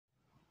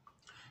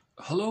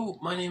Hello,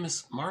 my name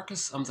is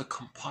Marcus. I'm the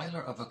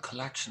compiler of a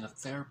collection of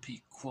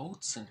therapy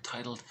quotes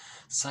entitled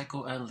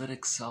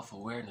Psychoanalytic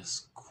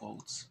Self-Awareness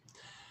Quotes.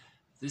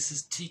 This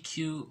is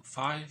TQ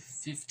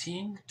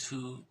 515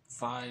 to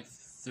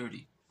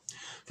 530.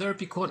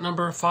 Therapy quote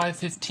number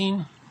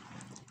 515.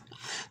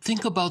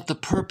 Think about the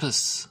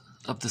purpose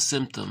of the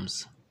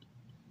symptoms.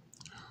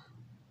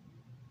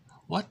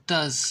 What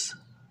does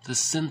the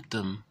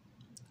symptom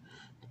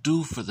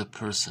do for the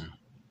person?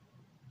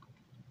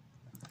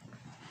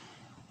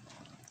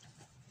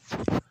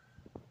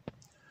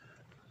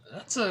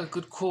 That's a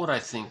good quote, I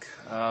think.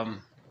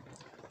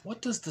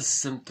 What does the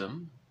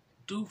symptom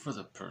do for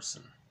the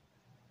person?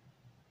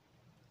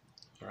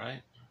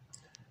 Right?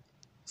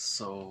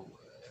 So,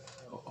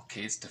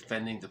 okay, it's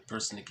defending the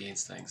person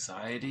against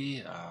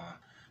anxiety.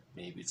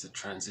 Maybe it's a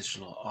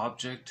transitional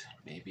object.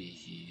 Maybe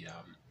he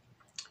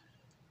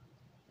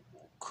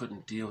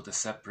couldn't deal with the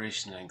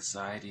separation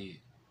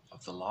anxiety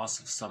of the loss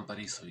of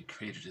somebody, so he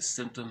created a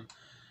symptom,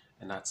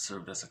 and that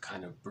served as a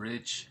kind of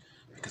bridge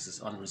because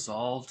it's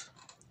unresolved.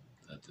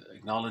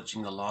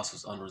 Acknowledging the loss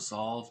was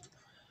unresolved,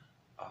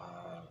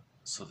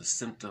 so the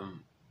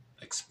symptom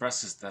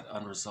expresses that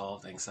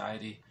unresolved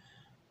anxiety,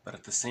 but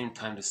at the same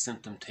time the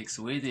symptom takes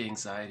away the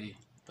anxiety,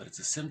 but it's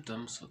a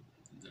symptom, so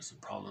there's a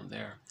problem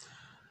there.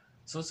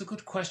 So it's a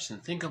good question.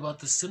 Think about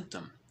the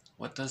symptom.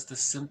 What does the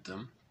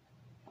symptom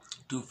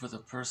do for the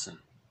person?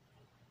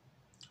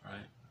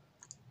 Right?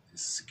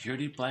 It's a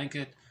security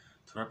blanket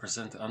to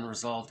represent the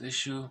unresolved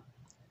issue,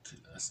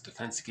 as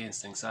defense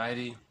against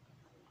anxiety.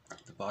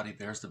 The body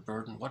bears the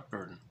burden. What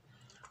burden?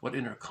 What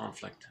inner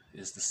conflict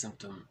is the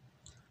symptom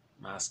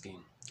masking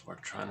or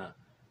trying to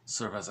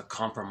serve as a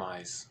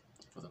compromise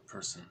for the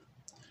person?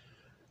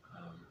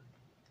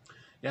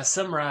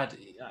 Semrad,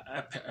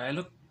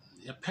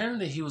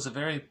 apparently he was a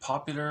very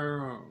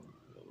popular,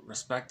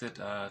 respected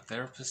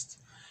therapist.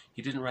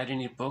 He didn't write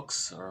any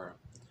books, or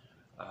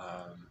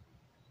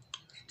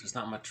there's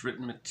not much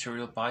written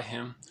material by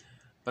him,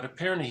 but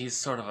apparently he's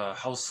sort of a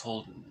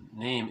household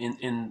name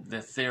in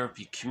the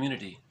therapy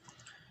community.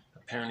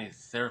 Apparently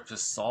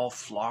therapists all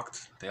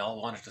flocked. They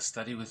all wanted to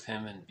study with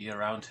him and be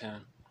around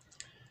him.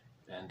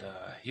 And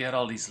he had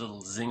all these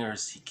little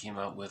zingers he came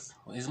out with.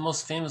 His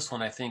most famous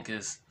one, I think,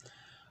 is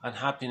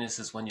unhappiness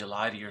is when you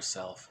lie to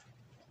yourself.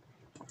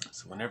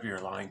 So whenever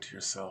you're lying to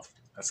yourself,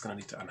 that's going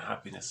to lead to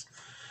unhappiness.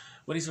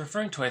 What he's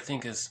referring to, I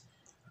think, is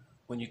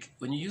when you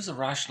use a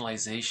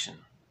rationalization,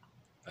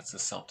 that's a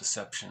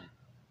self-deception,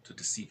 to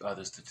deceive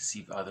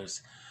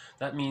others,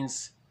 that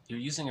means you're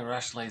using a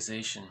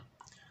rationalization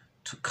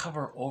to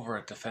cover over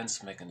a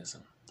defense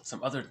mechanism,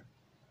 some other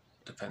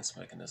defense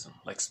mechanism,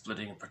 like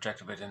splitting and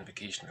projective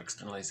identification or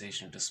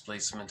externalization or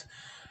displacement,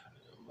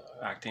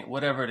 acting,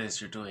 whatever it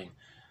is you're doing.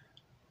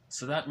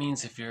 So that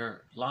means if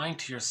you're lying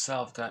to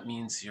yourself, that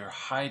means you're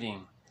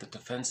hiding the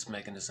defense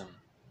mechanism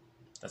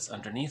that's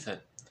underneath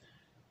it.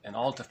 And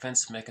all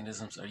defense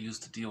mechanisms are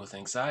used to deal with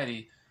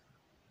anxiety.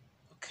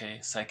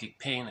 Okay, psychic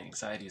pain,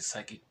 anxiety is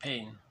psychic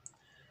pain.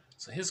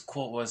 So his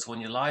quote was,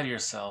 when you lie to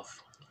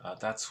yourself,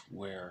 that's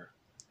where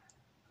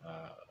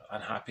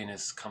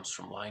unhappiness comes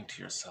from, lying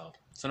to yourself.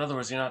 So in other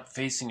words, you're not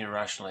facing your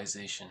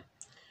rationalization.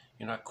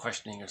 You're not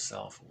questioning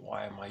yourself.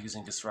 Why am I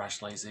using this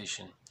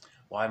rationalization?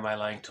 Why am I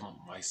lying to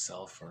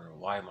myself? Or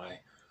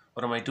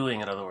what am I doing,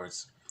 in other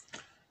words?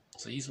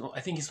 So I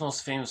think he's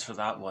most famous for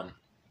that one.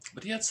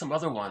 But he had some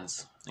other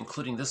ones,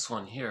 including this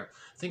one here.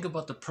 Think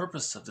about the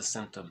purpose of the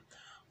symptom.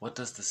 What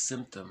does the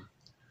symptom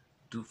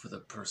do for the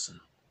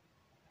person?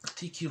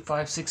 TQ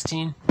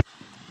 516.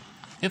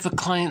 If a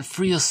client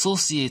free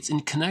associates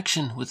in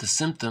connection with a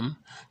symptom,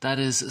 that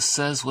is,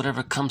 says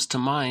whatever comes to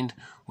mind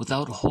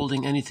without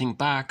holding anything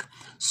back,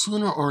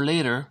 sooner or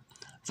later,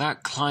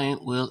 that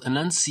client will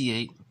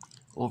enunciate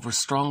over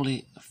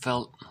strongly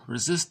felt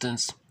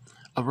resistance,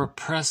 a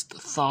repressed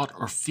thought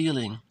or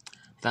feeling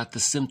that the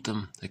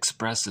symptom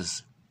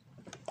expresses.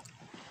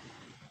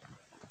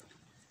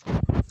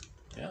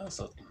 Yeah,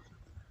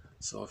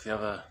 so if you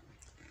have a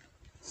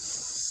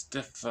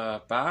stiff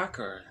back,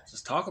 or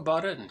just talk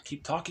about it and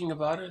keep talking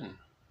about it, and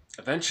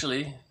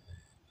eventually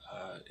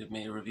it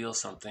may reveal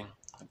something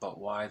about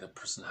why the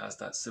person has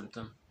that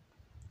symptom.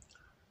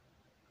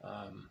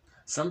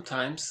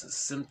 Sometimes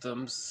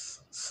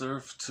symptoms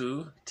serve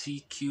to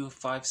TQ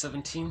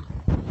 517.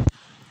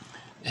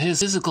 His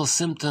physical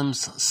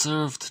symptoms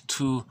served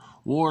to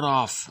ward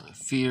off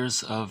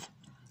fears of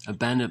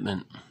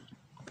abandonment.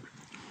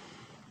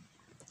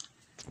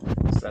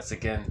 So that's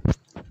again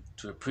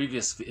in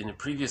a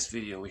previous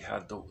video we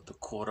had the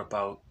quote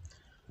about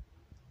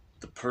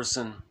the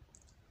person,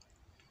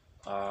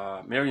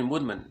 Marion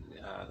Woodman,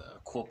 a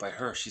quote by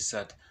her. She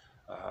said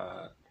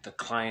the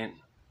client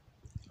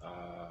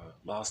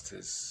lost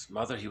his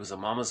mother. He was a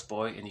mama's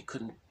boy, and he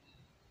couldn't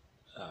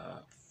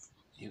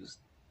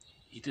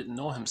he didn't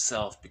know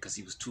himself because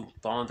he was too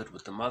bonded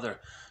with the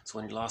mother. So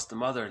when he lost the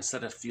mother,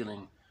 instead of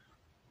feeling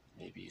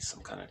maybe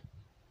some kind of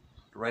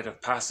rite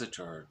of passage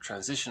or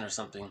transition or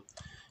something,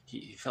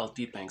 he felt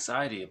deep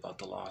anxiety about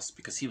the loss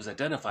because he was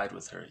identified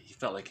with her. He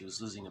felt like he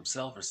was losing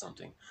himself or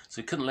something.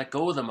 So he couldn't let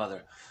go of the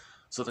mother.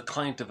 So the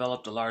client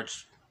developed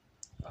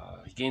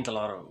he gained a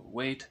lot of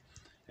weight,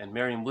 and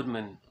Merriam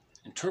Woodman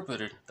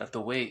interpreted that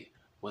the weight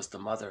was the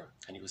mother,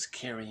 and he was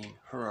carrying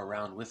her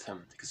around with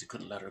him because he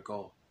couldn't let her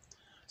go.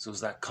 So it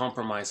was that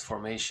compromise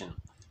formation.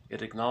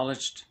 It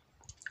acknowledged,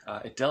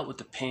 it dealt with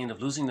the pain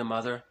of losing the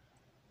mother,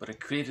 but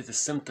it created the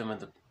symptom,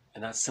 and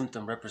that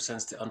symptom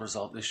represents the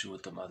unresolved issue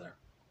with the mother.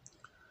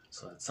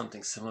 So it's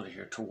something similar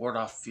here, to ward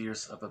off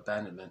fears of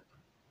abandonment.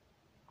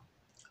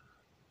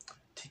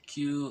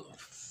 TQ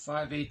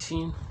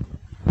 518.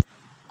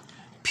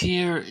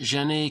 Pierre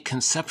Janet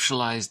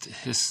conceptualized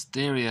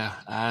hysteria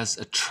as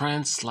a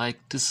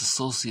trance-like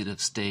dissociative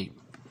state.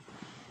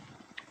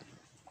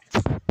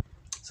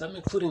 So I'm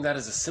including that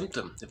as a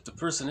symptom. If the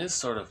person is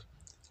sort of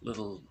a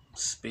little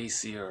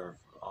spacey or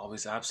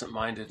always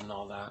absent-minded and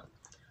all that,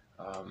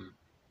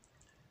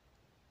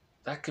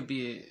 that could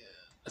be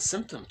a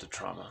symptom to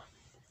trauma.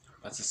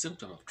 That's a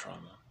symptom of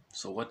trauma.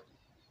 So what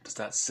does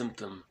that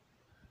symptom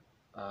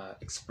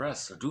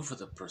express or do for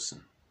the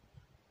person?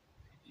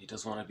 He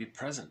doesn't want to be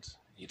present.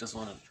 He doesn't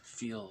want to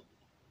feel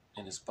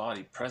in his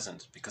body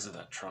present because of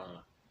that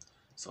trauma.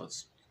 So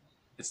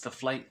it's the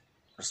flight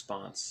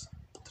response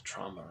to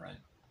trauma, right?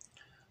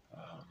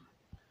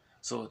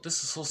 So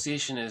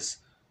disassociation is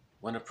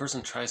when a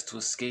person tries to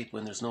escape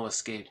when there's no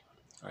escape.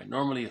 Right?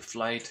 Normally you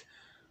flight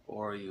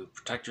or you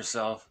protect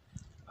yourself,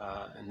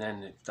 and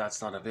then if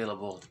that's not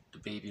available, the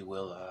baby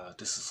will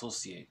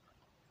disassociate.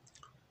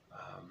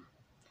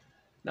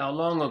 Now,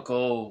 long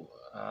ago,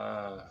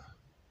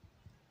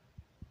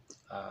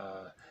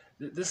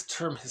 this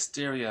term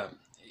hysteria,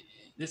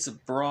 it's a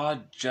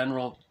broad,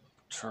 general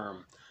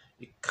term.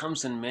 It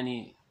comes in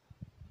many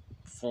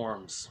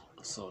forms.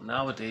 So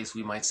nowadays,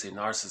 we might say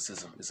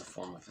narcissism is a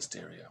form of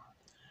hysteria,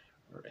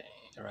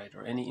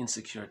 or any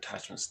insecure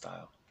attachment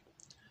style.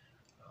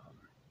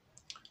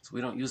 So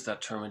we don't use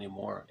that term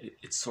anymore.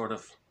 It's sort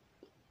of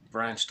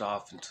branched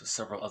off into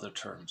several other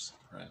terms,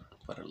 right?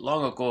 But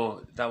long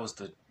ago, that was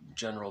the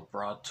general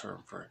broad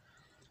term for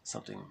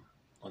something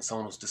when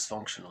someone was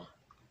dysfunctional,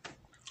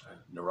 right?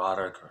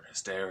 Neurotic or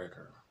hysteric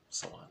or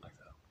so on like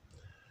that.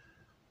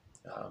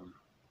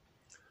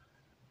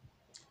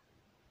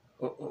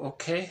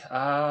 Okay,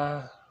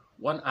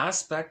 one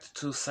aspect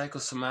to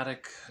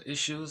psychosomatic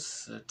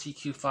issues,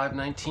 TQ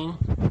 519.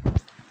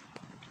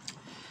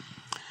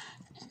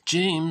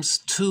 James,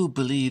 too,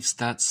 believes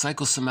that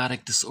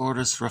psychosomatic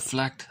disorders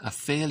reflect a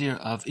failure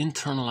of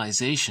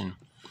internalization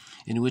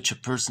in which a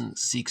person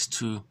seeks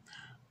to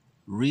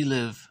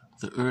relive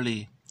the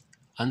early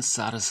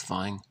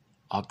unsatisfying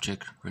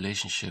object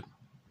relationship.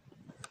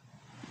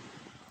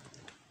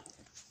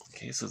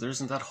 Okay, so there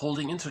isn't that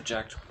holding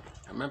interject.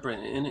 Remember,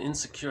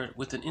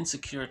 with an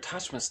insecure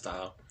attachment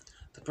style,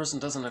 the person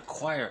doesn't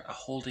acquire a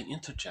holding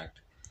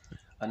interject,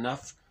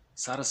 enough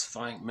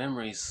satisfying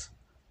memories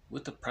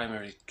with the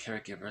primary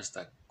caregivers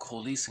that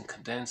coalesce and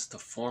condense to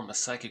form a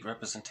psychic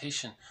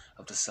representation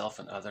of the self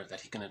and other that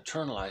he can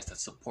internalize that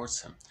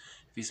supports him.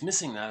 If he's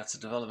missing that, it's a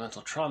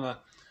developmental trauma.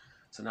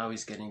 So now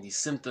he's getting these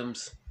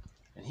symptoms,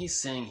 and he's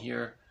saying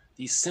here,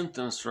 these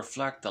symptoms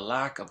reflect the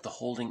lack of the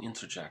holding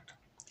interject,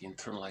 the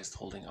internalized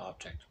holding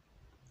object.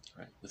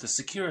 Right? With a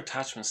secure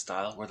attachment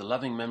style where the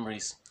loving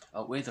memories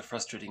outweigh the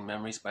frustrating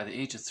memories, by the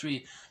age of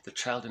 3, the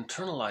child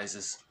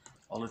internalizes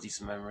all of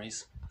these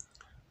memories.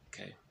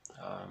 Okay,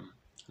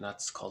 and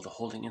that's called the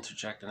holding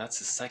interject, and that's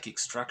his psychic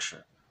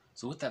structure.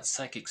 So with that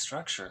psychic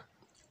structure,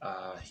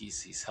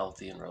 he's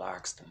healthy and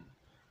relaxed, and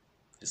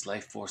his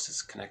life force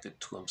is connected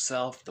to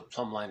himself. The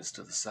plumb line is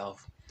to the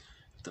self.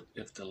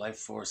 If the life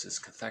force is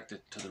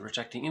connected to the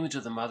rejecting image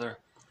of the mother,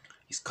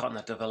 he's caught in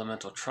that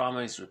developmental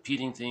trauma. He's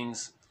repeating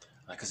things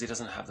because he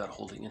doesn't have that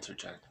holding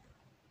interject,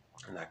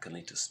 and that can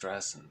lead to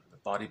stress, and the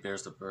body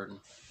bears the burden,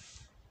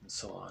 and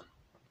so on.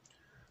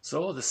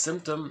 So the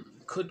symptom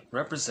could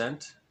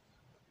represent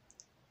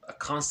a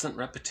constant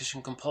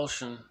repetition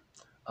compulsion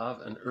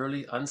of an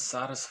early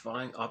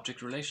unsatisfying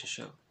object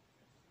relationship.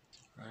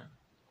 Right?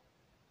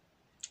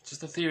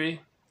 Just a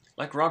theory.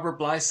 Like Robert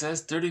Bly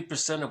says,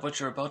 30% of what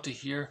you're about to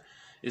hear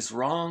is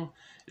wrong.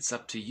 It's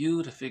up to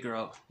you to figure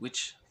out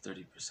which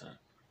 30%.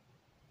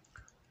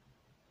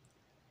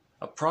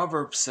 A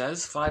proverb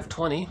says,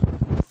 520,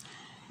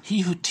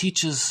 he who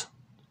teaches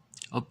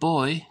a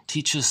boy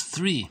teaches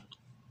 3,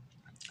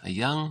 a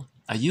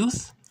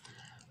youth,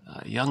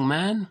 a young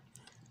man,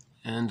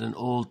 and an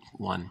old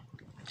one.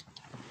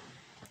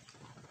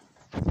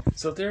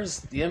 So there's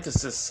the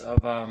emphasis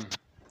of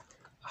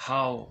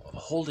how a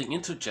holding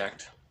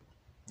interject,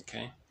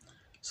 okay,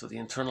 so the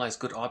internalized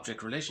good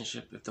object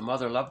relationship, if the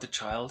mother loved the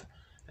child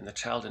and the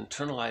child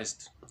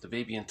internalized, the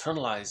baby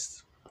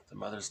internalized the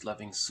mother's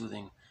loving,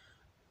 soothing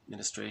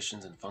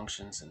ministrations and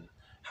functions, and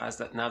has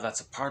that, now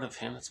that's a part of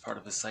him, it's part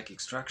of his psychic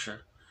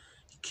structure,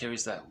 he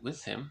carries that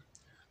with him.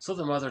 So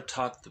the mother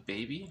taught the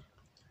baby,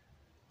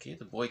 okay,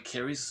 the boy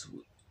carries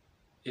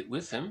it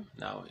with him.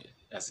 Now,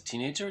 as a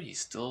teenager, he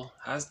still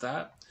has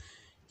that.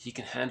 He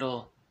can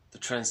handle the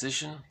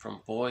transition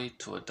from boy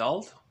to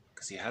adult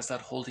because he has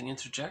that holding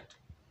interject.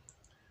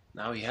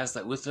 Now he has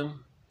that with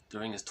him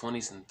during his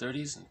 20s and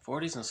 30s and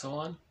 40s and so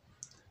on.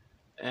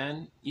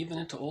 and even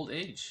into old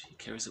age, he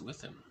carries it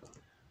with him.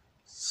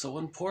 So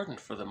important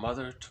for the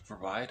mother to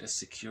provide a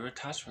secure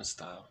attachment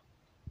style.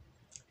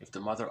 If the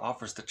mother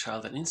offers the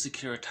child an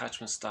insecure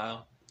attachment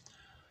style,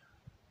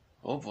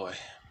 oh boy,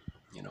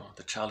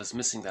 the child is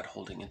missing that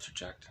holding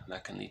interject, and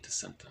that can lead to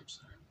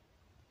symptoms.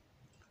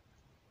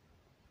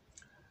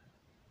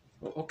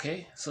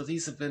 Okay, so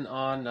these have been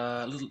on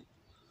a little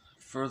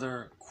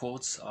further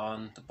quotes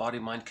on the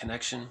body-mind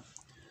connection,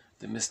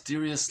 the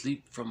mysterious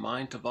leap from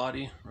mind to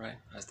body, right,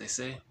 as they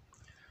say.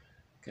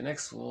 Okay,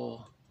 next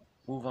we'll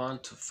move on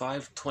to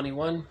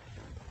 521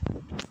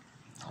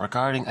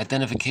 regarding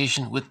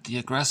identification with the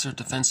aggressor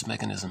defense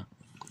mechanism.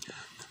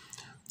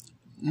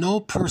 No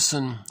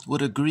person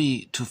would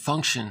agree to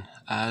function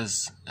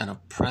as an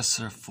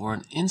oppressor for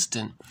an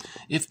instant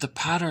if the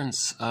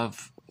patterns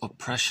of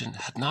oppression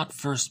had not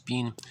first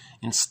been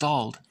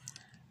installed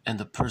and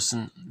the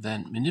person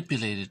then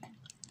manipulated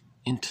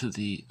into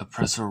the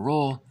oppressor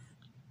role,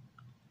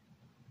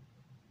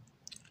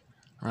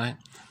 right?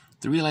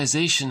 The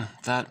realization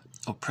that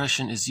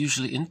oppression is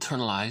usually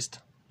internalized,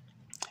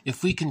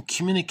 if we can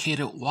communicate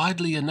it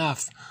widely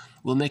enough,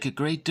 will make a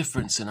great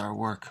difference in our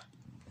work.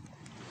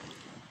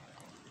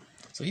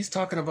 So he's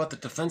talking about the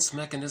defense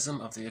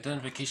mechanism of the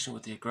identification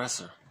with the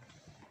aggressor.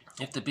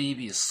 If the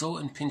baby is so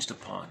impinged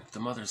upon, if the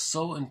mother is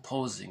so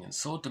imposing and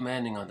so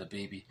demanding on the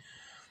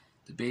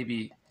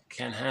baby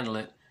can't handle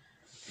it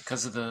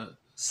because of the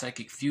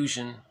psychic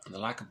fusion and the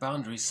lack of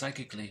boundaries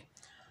psychically,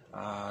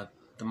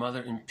 the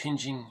mother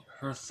impinging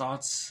her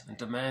thoughts and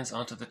demands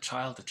onto the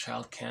child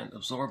can't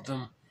absorb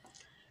them,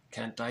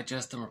 can't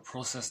digest them or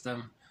process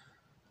them.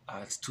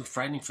 It's too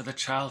frightening for the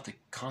child. They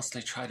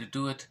constantly try to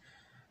do it.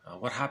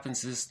 What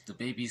happens is the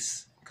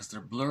babies, because they're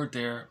blurred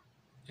there,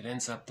 it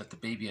ends up that the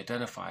baby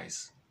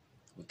identifies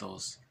with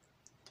those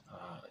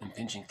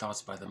impinging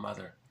thoughts by the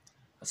mother.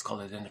 That's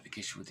called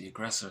identification with the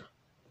aggressor.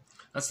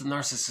 That's the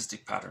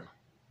narcissistic pattern,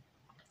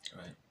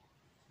 right?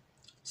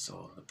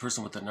 So the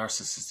person with the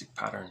narcissistic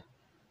pattern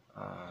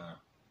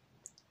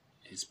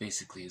is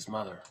basically his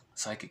mother,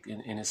 psychic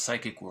in his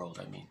psychic world,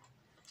 I mean.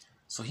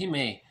 So he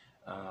may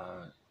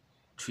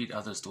treat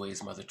others the way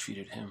his mother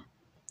treated him.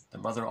 The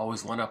mother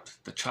always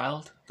one-upped the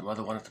child. The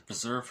mother wanted to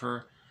preserve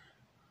her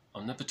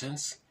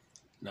omnipotence.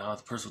 Now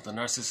the person with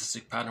the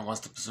narcissistic pattern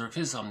wants to preserve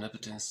his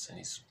omnipotence, and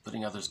he's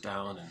putting others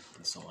down and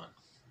so on.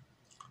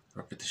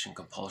 Repetition,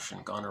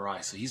 compulsion, gone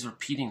awry. So he's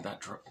repeating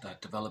that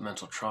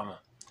developmental trauma.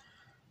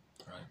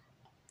 Right?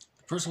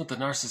 The person with the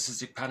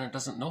narcissistic pattern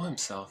doesn't know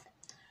himself.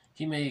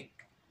 He may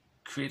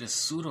create a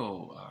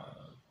pseudo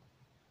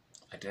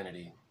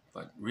identity,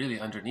 but really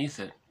underneath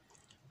it,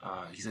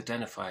 he's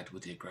identified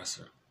with the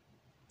aggressor.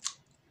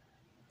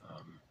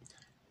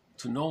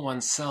 To know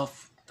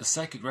oneself, the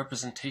psychic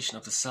representation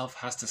of the self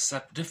has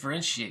to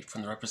differentiate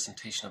from the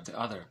representation of the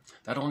other.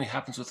 That only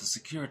happens with a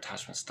secure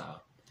attachment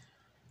style,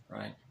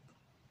 right?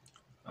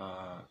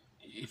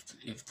 If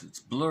it's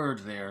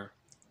blurred there,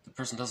 the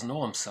person doesn't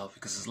know himself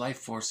because his life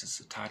force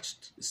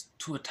is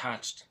too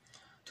attached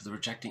to the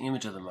rejecting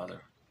image of the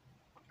mother,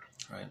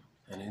 right?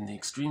 And in the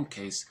extreme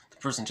case, the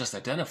person just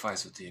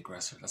identifies with the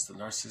aggressor. That's the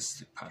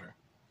narcissistic pattern.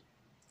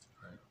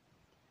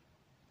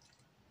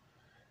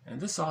 And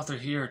this author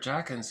here,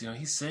 Jackins,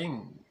 he's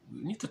saying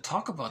we need to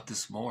talk about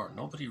this more.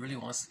 Nobody really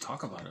wants to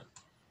talk about it.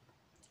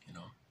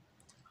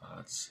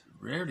 It's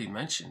rarely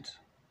mentioned.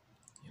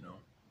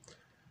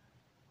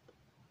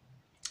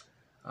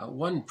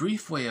 One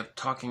brief way of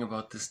talking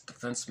about this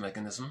defense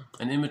mechanism,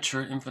 an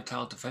immature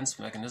infantile defense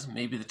mechanism,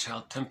 maybe the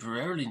child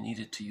temporarily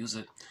needed to use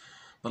it,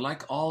 but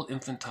like all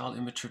infantile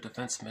immature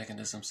defense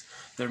mechanisms,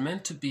 they're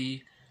meant to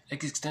be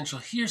existential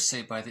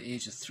hearsay by the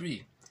age of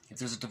 3. If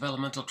there's a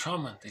developmental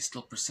trauma, they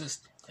still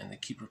persist, and they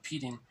keep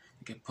repeating.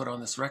 They get put on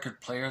this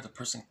record player, the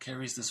person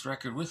carries this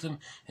record with him,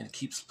 and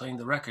keeps playing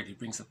the record. He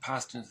brings the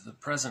past into the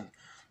present,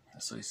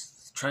 so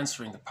he's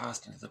transferring the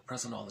past into the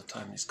present all the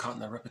time. He's caught in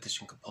that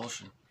repetition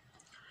compulsion.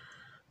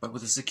 But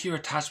with a secure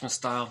attachment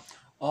style,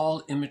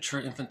 all immature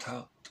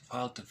infantile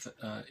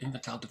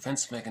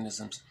defense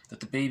mechanisms that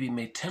the baby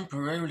may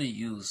temporarily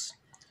use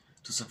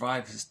to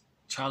survive his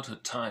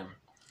childhood time,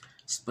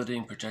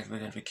 splitting, projective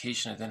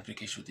identification,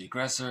 identification with the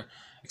aggressor,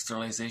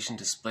 externalization,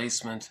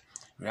 displacement,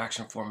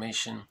 reaction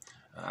formation,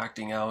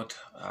 acting out,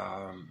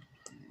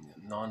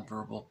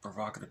 nonverbal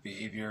provocative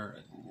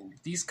behavior,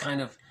 these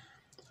kind of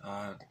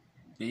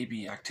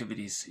baby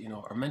activities,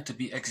 are meant to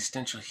be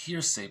existential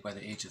hearsay by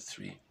the age of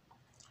 3.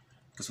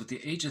 Because with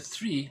the age of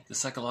 3, the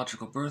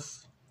psychological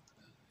birth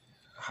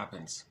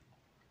happens.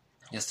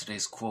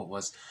 Yesterday's quote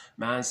was,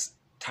 man's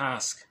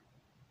task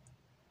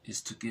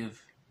is to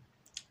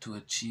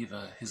achieve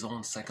his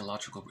own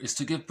psychological, is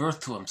to give birth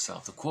to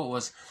himself. The quote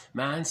was,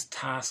 man's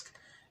task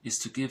is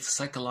to give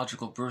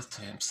psychological birth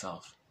to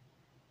himself.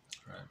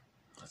 Right?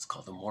 That's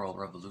called the moral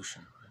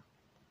revolution. Right?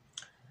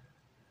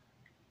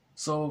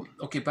 So,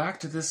 okay, back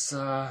to this,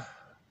 the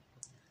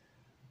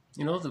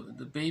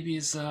baby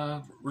is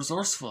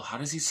resourceful. How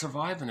does he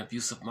survive an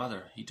abusive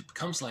mother? He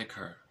becomes like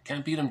her.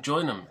 Can't beat him,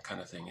 join him, kind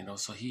of thing,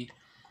 So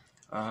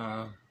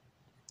the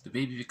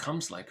baby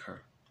becomes like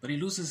her. But he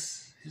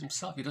loses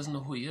himself. He doesn't know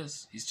who he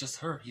is. He's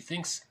just her. He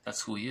thinks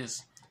that's who he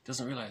is. He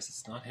doesn't realize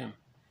it's not him.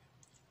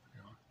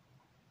 You know?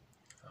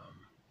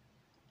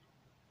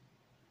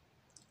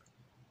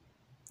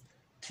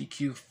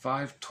 TQ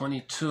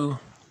 522.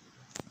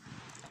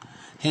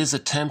 His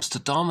attempts to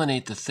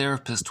dominate the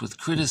therapist with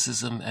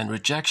criticism and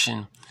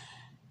rejection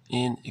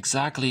in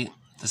exactly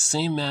the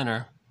same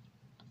manner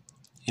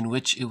in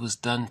which it was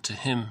done to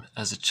him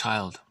as a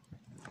child.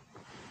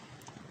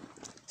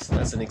 So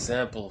that's an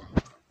example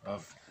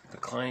of the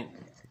client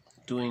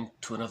doing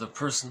to another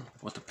person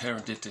what the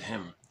parent did to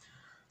him.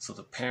 So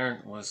the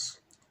parent was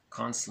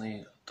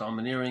constantly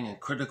domineering and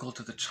critical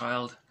to the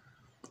child.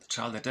 The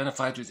child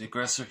identified with the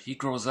aggressor. He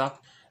grows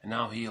up, and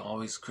now he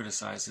always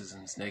criticizes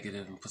and is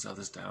negative and puts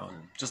others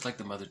down, just like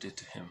the mother did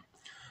to him.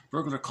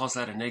 Bergler calls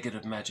that a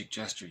negative magic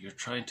gesture. You're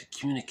trying to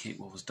communicate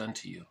what was done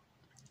to you.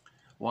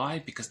 Why?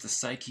 Because the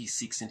psyche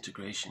seeks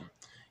integration.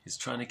 It's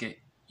trying to get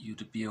you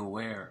to be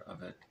aware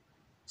of it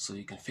so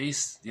you can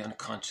face the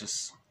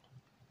unconscious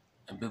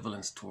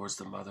ambivalence towards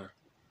the mother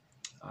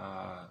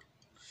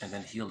and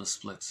then heal the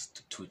splits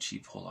to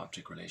achieve whole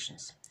object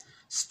relations.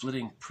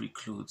 Splitting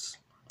precludes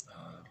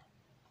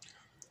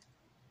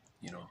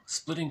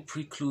splitting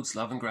precludes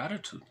love and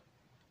gratitude.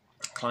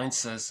 Client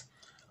says,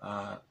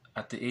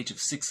 at the age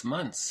of 6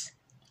 months,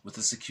 with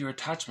a secure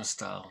attachment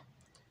style,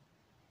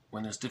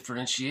 when there's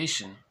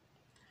differentiation,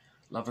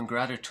 love and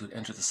gratitude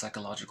enter the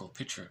psychological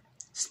picture.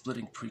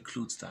 Splitting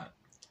precludes that.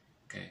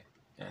 Okay,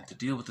 and to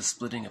deal with the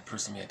splitting, a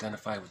person may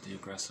identify with the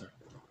aggressor,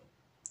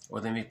 or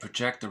they may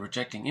project the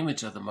rejecting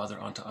image of the mother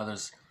onto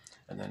others,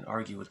 and then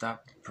argue with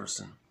that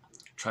person,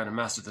 trying to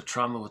master the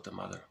trauma with the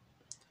mother.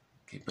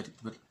 Okay,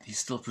 but he's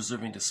still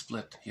preserving the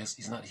split.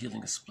 He's not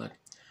healing a split.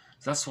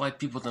 So that's why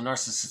people with a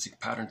narcissistic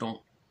pattern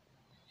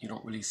you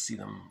don't really see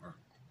them.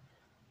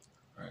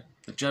 Right?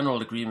 The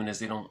general agreement is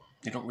they don't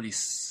really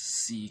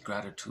see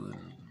gratitude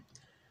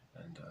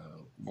and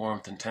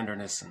warmth and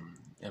tenderness and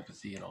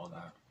empathy and all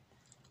that,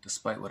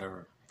 despite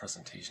whatever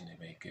presentation they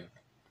may give.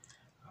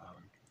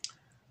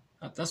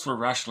 That's where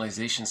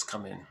rationalizations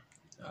come in.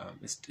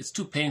 It's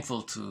too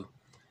painful to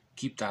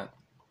keep that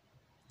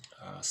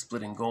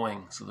splitting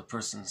going, so the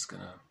person's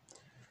gonna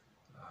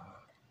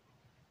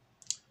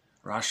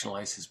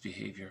rationalize his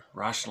behavior,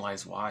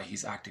 rationalize why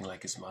he's acting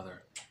like his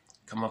mother,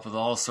 come up with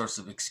all sorts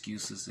of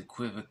excuses,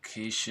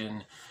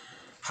 equivocation,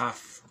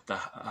 half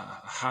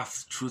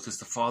truth is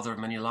the father of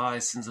many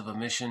lies, sins of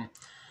omission,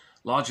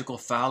 logical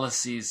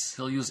fallacies.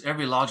 He'll use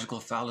every logical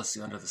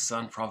fallacy under the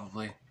sun,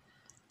 probably.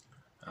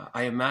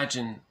 I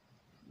imagine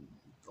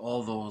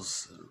all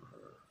those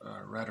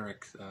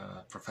rhetoric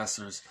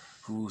professors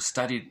who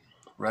studied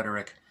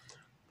rhetoric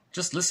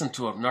just listen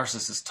to a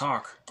narcissist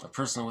talk, a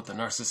person with a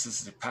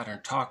narcissistic pattern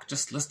talk,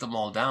 just list them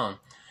all down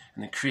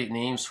and then create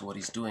names for what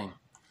he's doing.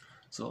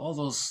 So all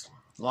those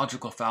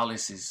logical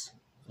fallacies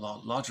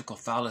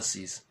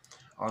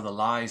are the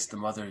lies the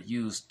mother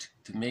used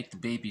to make the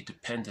baby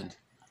dependent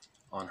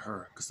on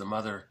her, because the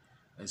mother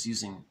is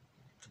using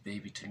the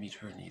baby to meet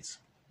her needs,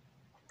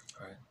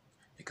 right?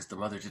 Because the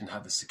mother didn't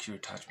have a secure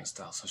attachment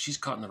style. So she's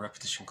caught in the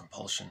repetition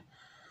compulsion,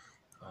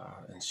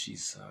 and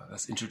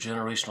that's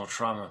intergenerational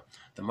trauma.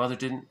 The mother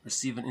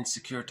received an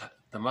insecure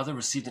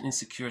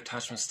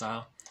attachment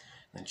style,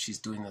 and she's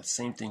doing that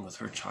same thing with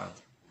her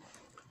child.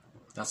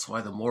 That's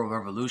why the moral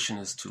revolution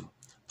is to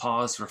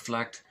pause,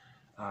 reflect,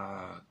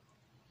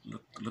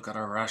 look at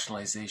our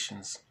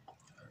rationalizations,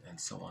 and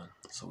so on,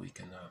 so we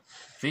can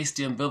face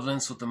the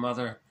ambivalence with the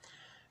mother,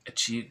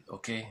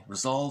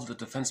 resolve the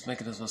defense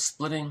mechanism of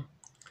splitting,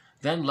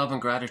 then love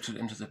and gratitude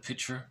enter the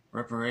picture.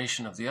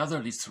 Reparation of the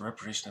other leads to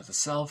reparation of the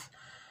self,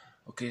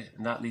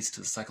 and that leads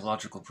to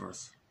psychological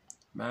birth.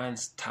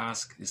 Man's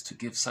task is to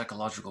give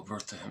psychological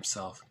birth to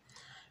himself.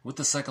 With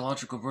the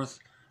psychological birth,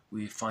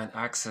 we find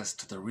access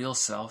to the real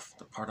self,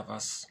 the part of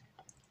us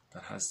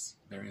that has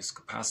various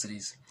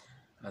capacities,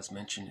 as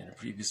mentioned in a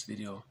previous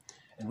video.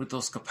 And with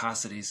those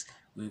capacities,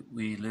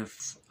 we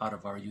live out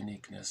of our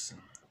uniqueness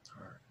and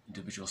our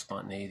individual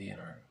spontaneity, and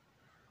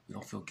we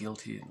don't feel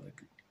guilty.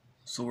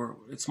 So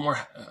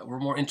we're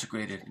more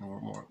integrated, and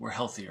we're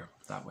healthier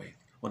that way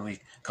when we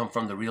come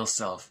from the real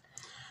self.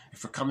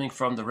 If we're coming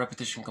from the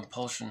repetition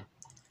compulsion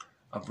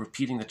of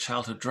repeating the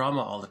childhood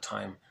drama all the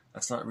time,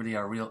 that's not really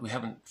we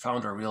haven't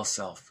found our real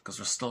self, because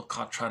we're still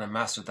caught trying to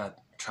master that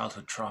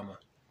childhood trauma.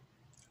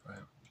 Right.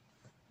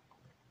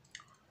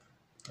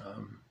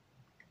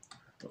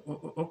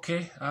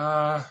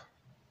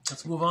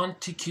 Let's move on.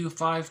 TQ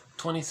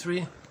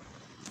 523.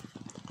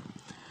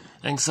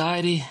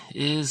 Anxiety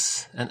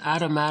is an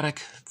automatic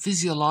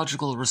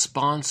physiological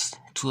response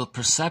to a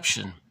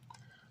perception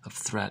of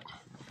threat.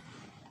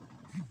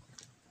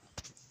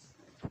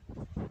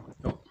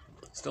 Oh,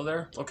 still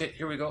there? Okay,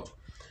 here we go.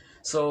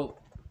 So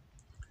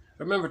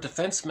remember,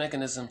 defense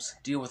mechanisms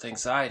deal with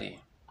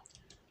anxiety.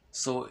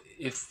 So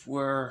if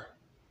we're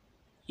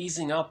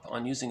easing up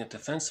on using a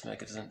defense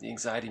mechanism, the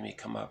anxiety may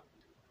come up.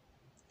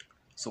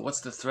 So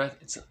what's the threat?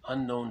 It's an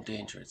unknown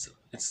danger.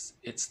 It's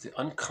the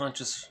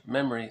unconscious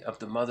memory of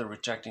the mother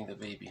rejecting the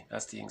baby.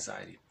 That's the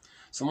anxiety.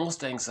 So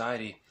most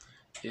anxiety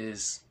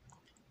is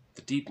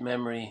the deep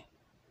memory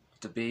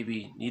of the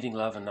baby needing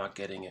love and not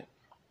getting it,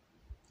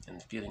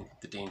 and feeling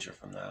the danger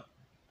from that.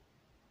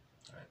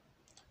 Right.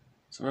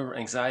 So remember,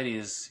 anxiety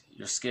is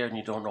you're scared and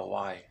you don't know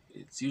why.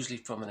 It's usually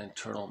from an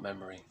internal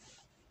memory.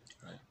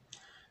 Right.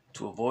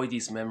 To avoid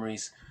these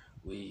memories,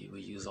 we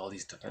use all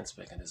these defense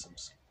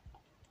mechanisms.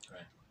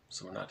 Right.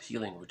 So we're not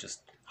healing, we're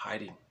just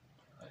hiding.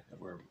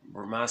 Right.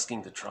 We're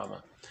masking the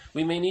trauma.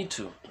 We may need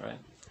to, right,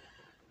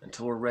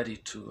 until we're ready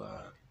to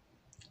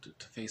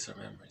face our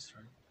memories.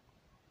 Right.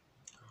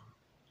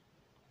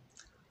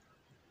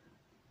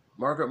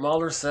 Margaret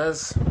Muller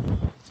says,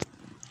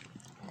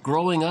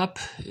 growing up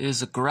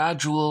is a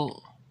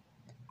gradual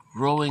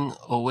growing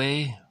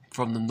away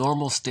from the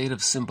normal state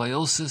of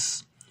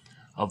symbiosis,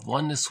 of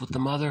oneness with the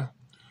mother.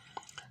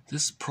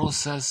 This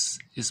process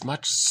is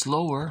much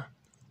slower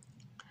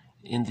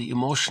in the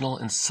emotional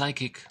and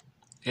psychic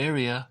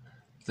area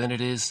than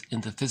it is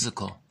in the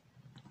physical.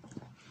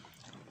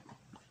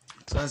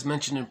 So as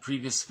mentioned in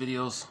previous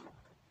videos,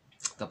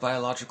 the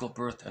biological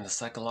birth and the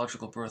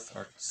psychological birth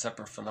are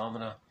separate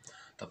phenomena.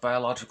 The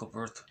biological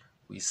birth,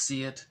 we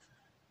see it,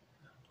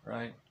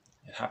 right?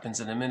 It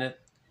happens in a minute.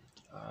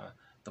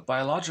 The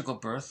biological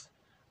birth,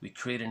 we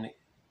create an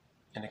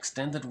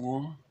extended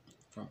womb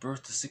from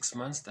birth to 6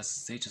 months. That's the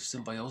stage of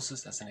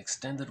symbiosis. That's an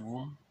extended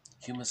womb.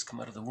 Humans come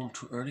out of the womb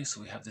too early, so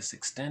we have this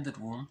extended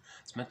womb.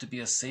 It's meant to be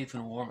as safe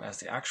and warm as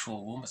the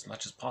actual womb as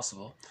much as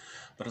possible.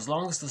 But as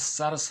long as the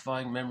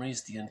satisfying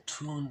memories, the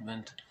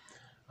attunement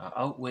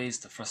outweighs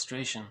the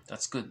frustration,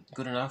 that's good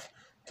enough.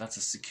 That's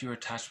a secure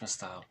attachment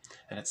style.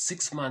 And at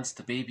 6 months,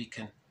 the baby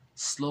can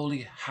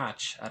slowly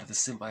hatch out of the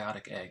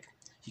symbiotic egg.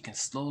 He can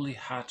slowly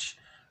hatch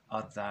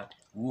out of that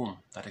womb,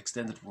 that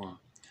extended womb.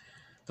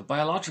 The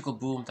biological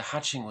boom, the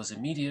hatching was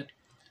immediate.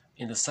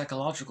 In the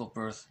psychological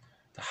birth,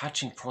 the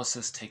hatching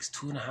process takes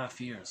 2.5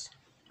 years,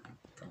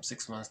 from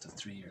 6 months to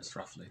 3 years,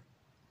 roughly.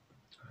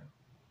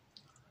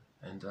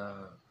 Right. And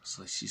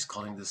so she's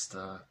calling this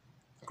the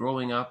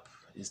growing up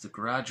is the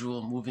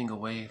gradual moving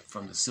away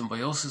from the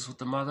symbiosis with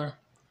the mother,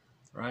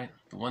 right?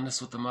 The oneness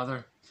with the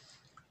mother,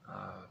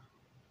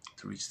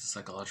 to reach the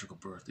psychological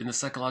birth. In the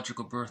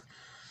psychological birth,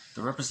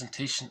 the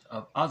representation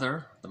of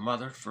other, the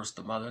mother, first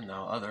the mother,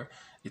 now other,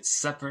 it's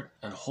separate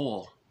and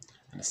whole.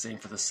 And the same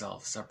for the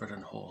self, separate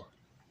and whole.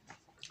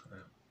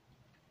 Right.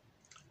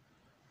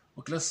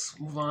 Okay, let's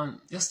move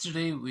on.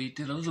 Yesterday we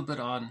did a little bit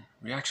on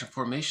reaction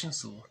formation,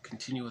 so we'll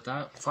continue with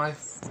that.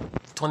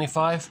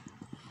 525.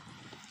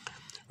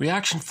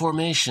 Reaction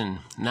formation,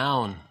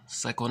 noun,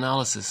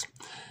 psychoanalysis.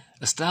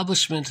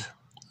 Establishment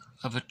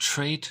of a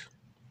trait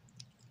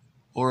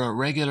or a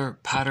regular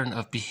pattern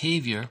of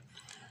behavior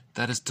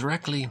that is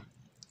directly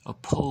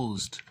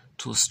opposed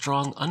to a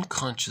strong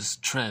unconscious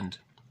trend.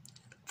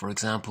 For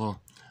example,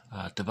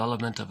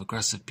 development of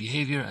aggressive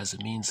behavior as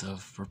a means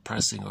of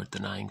repressing or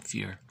denying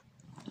fear.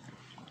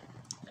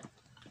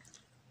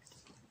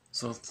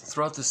 So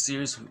throughout this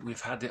series,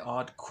 we've had the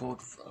odd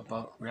quote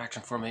about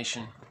reaction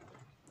formation.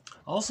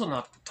 Also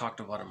not talked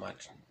about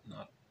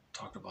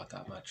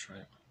that much,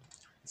 right?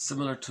 It's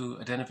similar to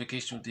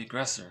identification with the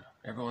aggressor.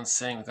 Everyone's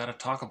saying we've got to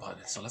talk about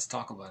it, so let's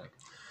talk about it.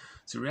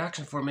 So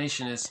reaction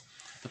formation is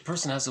the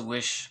person has a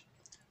wish,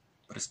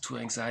 but it's too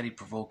anxiety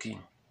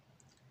provoking.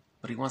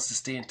 But he wants to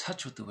stay in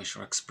touch with the wish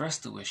or express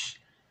the wish.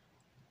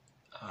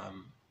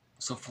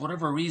 So for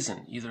whatever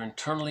reason, either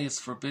internally it's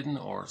forbidden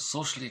or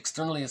socially,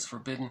 externally it's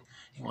forbidden,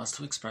 he wants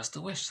to express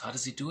the wish. How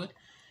does he do it?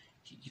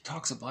 He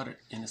talks about it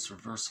in its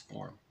reverse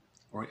form,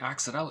 or he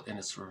acts it out in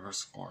its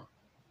reverse form.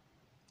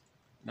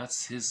 And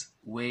that's his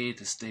way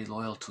to stay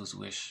loyal to his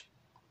wish.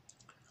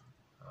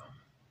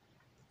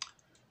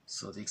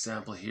 So the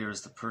example here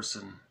is the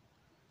person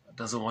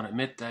doesn't want to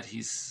admit that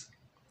he's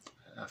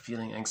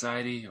feeling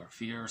anxiety or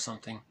fear or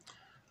something.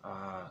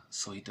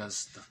 So he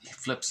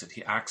flips it.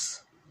 He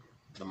acts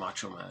the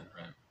macho man,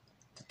 right?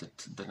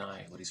 To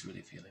deny what he's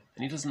really feeling.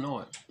 And he doesn't know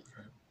it.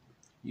 Right?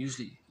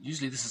 Usually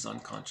this is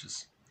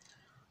unconscious.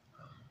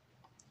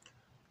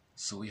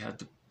 So we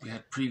had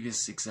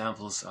previous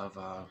examples of,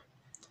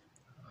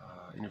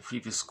 in a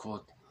previous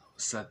quote,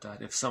 said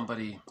that if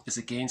somebody is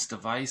against a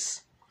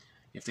vice,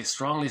 if they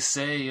strongly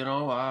say,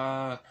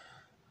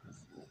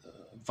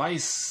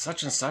 vice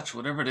such and such,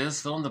 whatever it is,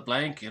 fill in the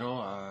blank,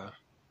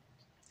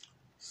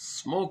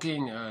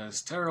 smoking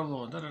is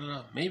terrible, da, da,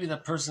 da. Maybe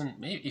that person,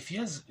 if he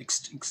has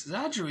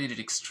exaggerated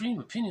extreme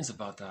opinions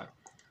about that,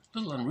 a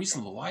little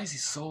unreasonable. Why is he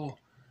so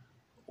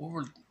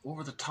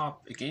over the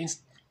top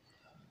against?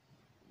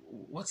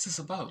 What's this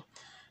about?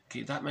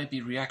 Okay, that might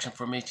be reaction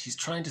formation. He's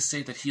trying to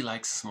say that he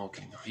likes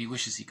smoking, or he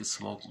wishes he could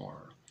smoke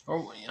more.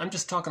 Or I'm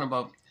just talking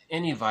about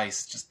any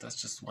vice.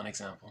 That's just one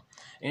example.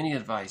 Any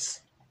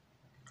advice.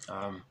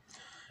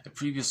 A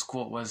previous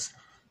quote was,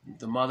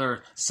 the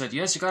mother said,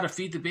 yes, you got to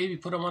feed the baby,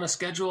 put him on a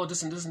schedule,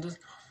 this and this and this.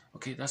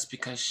 Okay, that's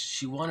because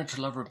she wanted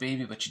to love her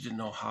baby, but she didn't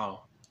know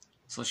how.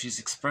 So she's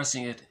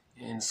expressing it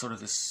in sort of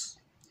this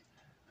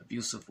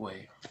abusive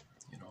way.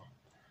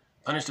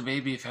 Punish the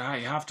baby if you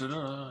have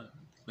to.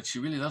 But she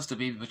really loves the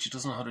baby, but she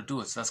doesn't know how to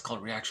do it. So that's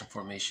called reaction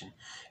formation.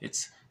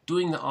 It's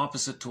doing the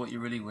opposite to what you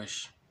really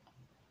wish.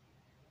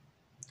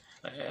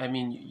 I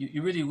mean,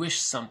 you really wish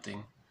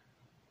something,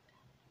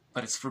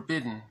 but it's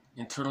forbidden,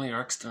 internally or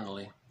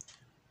externally.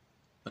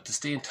 But to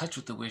stay in touch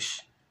with the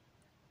wish,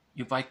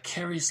 you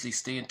vicariously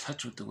stay in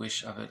touch with the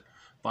wish of it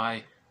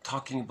by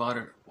talking about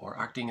it or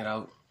acting it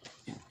out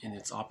in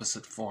its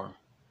opposite form.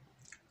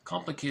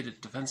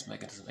 Complicated defense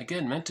mechanism.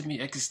 Again, meant to be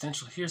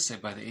existential hearsay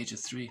by the age of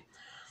 3.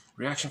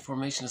 Reaction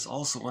formation is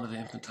also one of the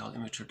infantile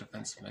immature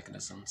defense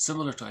mechanisms,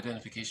 similar to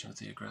identification with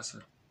the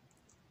aggressor.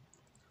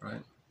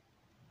 Right?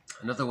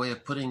 Another way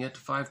of putting it,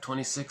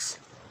 526.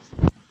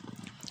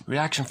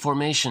 Reaction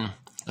formation,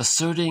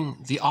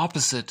 asserting the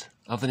opposite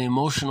of an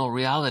emotional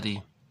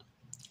reality,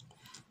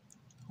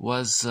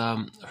 was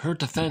her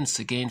defense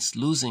against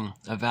losing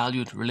a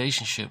valued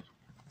relationship.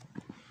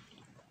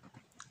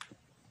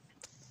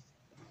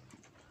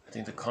 I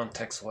think the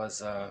context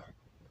was,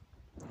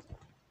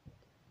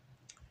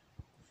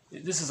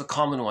 this is a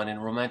common one in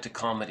romantic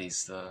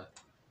comedies. The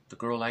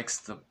girl likes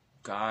the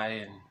guy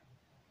and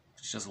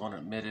she doesn't want to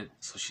admit it,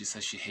 so she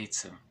says she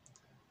hates him.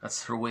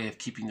 That's her way of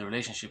keeping the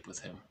relationship with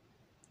him.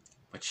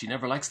 But she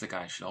never likes the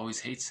guy, she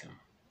always hates him.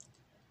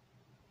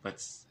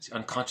 But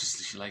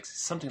unconsciously she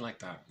likes something like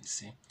that, you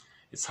see.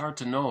 It's hard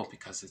to know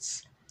because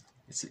it's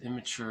an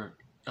immature,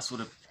 that's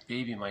what a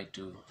baby might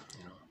do,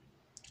 you know.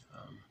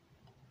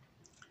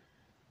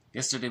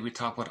 Yesterday we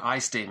talked about I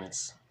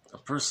statements. A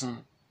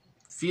person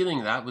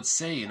feeling that would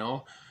say, you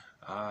know,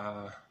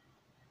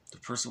 the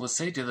person would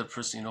say to the other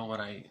person, you know,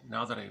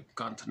 now that I've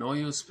gotten to know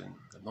you,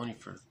 I've known you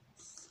for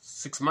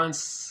 6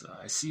 months,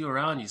 I see you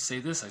around, you say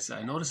this,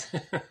 I notice.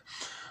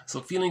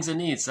 So feelings and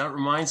needs, that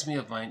reminds me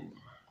of mine,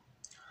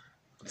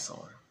 and so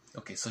on.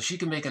 Okay, so she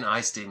can make an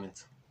I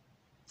statement,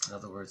 in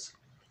other words.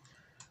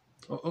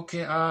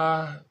 Okay,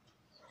 a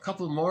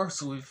couple more,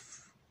 so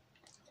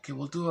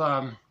we'll do,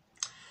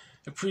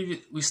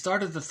 we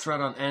started the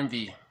thread on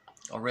envy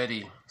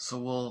already, so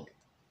we'll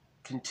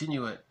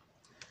continue it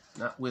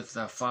with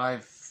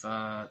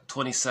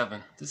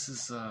 527. This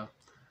is a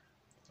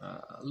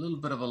little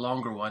bit of a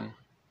longer one.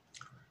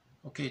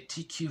 Okay,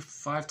 TQ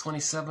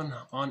 527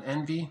 on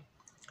envy.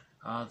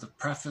 The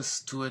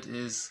preface to it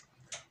is,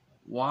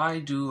 why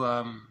do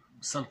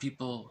some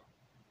people,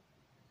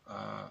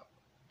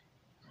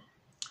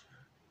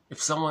 if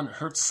someone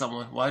hurts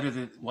someone, why do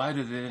they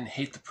then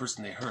hate the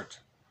person they hurt?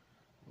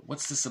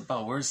 What's this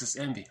about? Where is this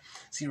envy?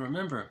 See,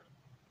 remember,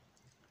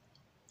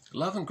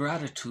 love and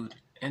gratitude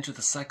enter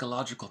the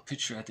psychological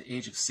picture at the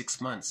age of 6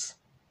 months.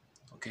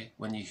 Okay,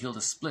 when you heal the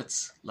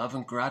splits, love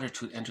and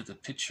gratitude enter the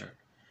picture.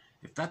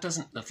 If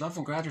love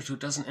and gratitude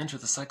doesn't enter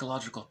the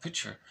psychological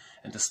picture,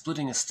 and the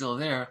splitting is still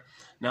there,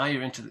 now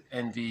you're into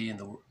envy and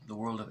the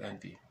world of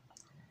envy,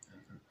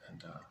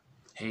 and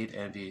hate,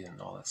 envy,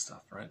 and all that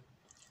stuff, right?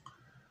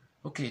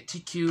 Okay,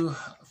 TQ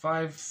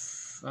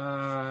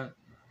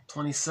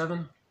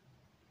 527.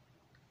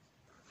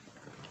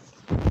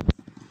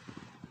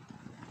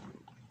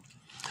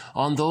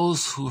 On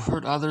those who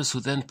hurt others who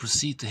then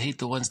proceed to hate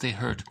the ones they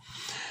hurt.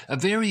 A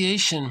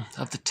variation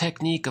of the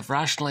technique of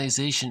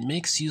rationalization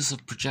makes use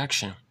of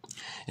projection.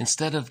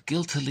 Instead of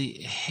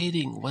guiltily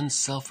hating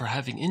oneself for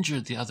having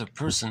injured the other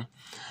person,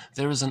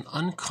 there is an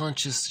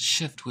unconscious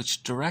shift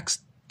which directs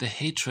the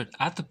hatred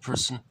at the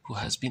person who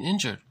has been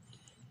injured.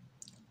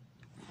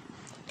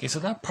 Okay, so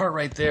that part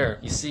right there,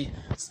 you see,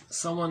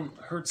 someone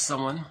hurts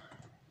someone,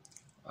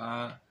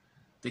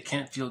 they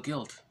can't feel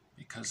guilt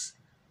because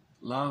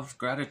love,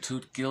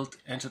 gratitude, guilt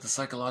enter the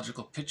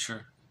psychological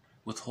picture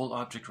with whole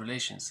object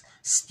relations.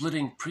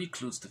 Splitting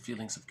precludes the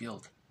feelings of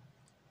guilt.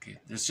 Okay,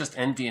 there's just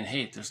envy and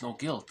hate. There's no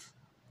guilt.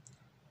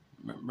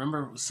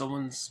 Remember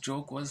someone's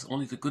joke was,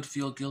 only the good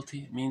feel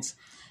guilty? It means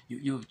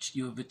you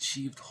have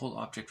achieved whole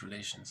object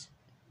relations.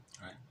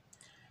 Right?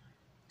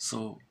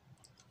 So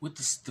with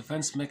this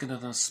defense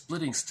mechanism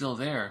splitting still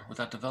there, with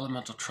that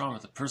developmental trauma,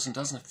 the person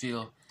doesn't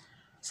feel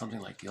something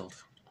like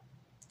guilt.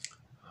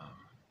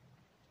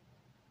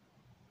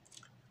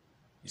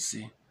 You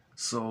see?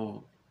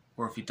 So,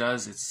 or if he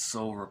does, it's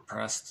so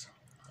repressed.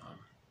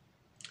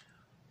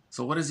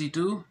 So what does he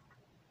do?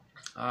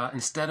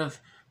 Instead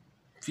of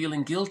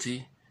feeling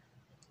guilty,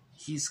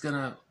 he's going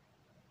to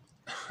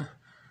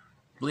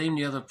blame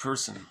the other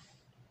person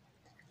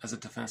as a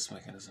defense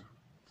mechanism.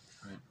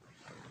 Right?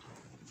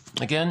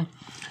 Again,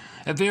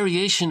 a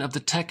variation of the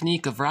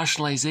technique of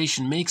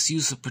rationalization makes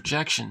use of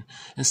projection.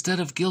 Instead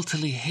of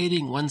guiltily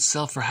hating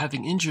oneself for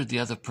having injured the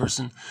other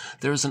person,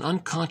 there is an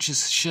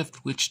unconscious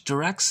shift which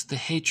directs the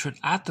hatred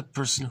at the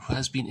person who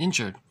has been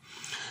injured.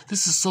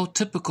 This is so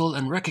typical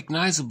and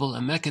recognizable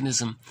a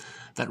mechanism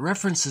that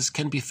references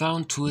can be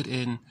found to it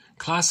in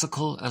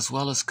classical as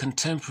well as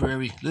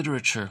contemporary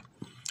literature.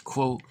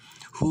 Quote,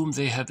 whom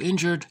they have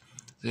injured,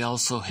 they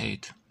also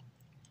hate.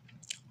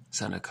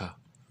 Seneca.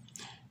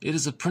 It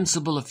is a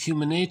principle of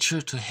human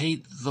nature to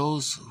hate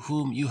those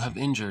whom you have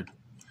injured.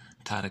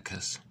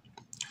 Atticus.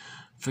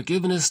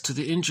 Forgiveness to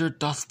the injured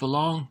doth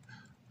belong,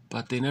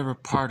 but they never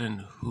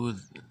pardon who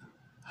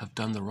have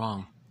done the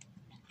wrong.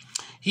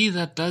 He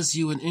that does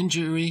you an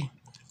injury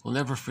will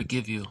never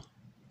forgive you.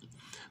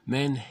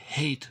 Men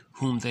hate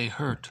whom they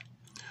hurt.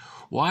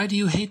 Why do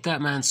you hate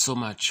that man so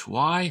much?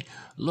 Why?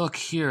 Look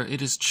here, it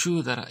is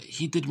true that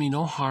he did me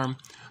no harm,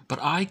 but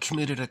I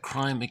committed a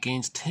crime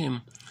against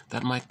him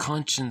that my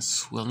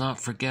conscience will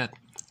not forget,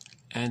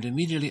 and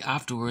immediately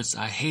afterwards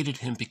I hated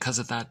him because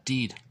of that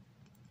deed.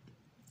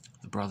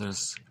 The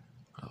brothers,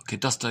 okay,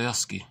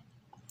 Dostoevsky.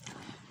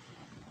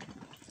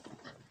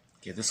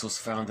 Okay, this was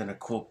found in a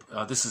quote.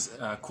 This is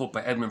a quote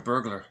by Edmund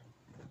Burglar.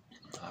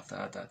 I'll have to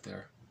add that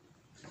there.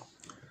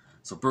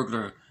 So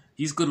Burglar,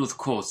 he's good with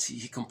quotes.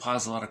 He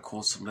compiles a lot of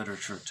quotes from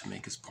literature to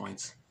make his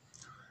points.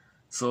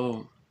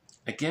 So,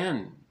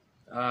 again,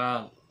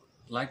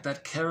 like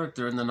that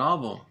character in the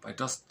novel by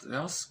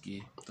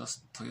Dostoevsky,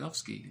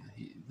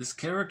 this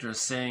character is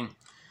saying,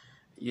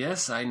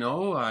 yes, I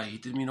know he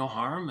did me no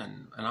harm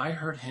and I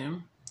hurt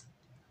him,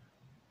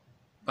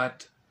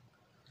 but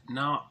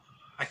now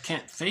I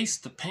can't face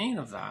the pain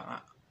of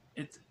that.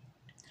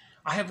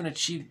 I haven't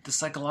achieved the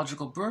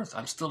psychological birth.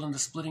 I'm still in the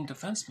splitting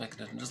defense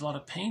mechanism. There's a lot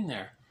of pain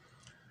there.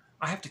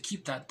 I have to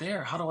keep that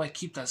there. How do I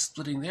keep that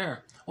splitting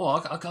there? Oh,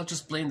 I'll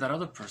just blame that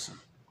other person.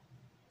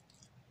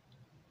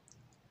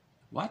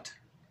 What?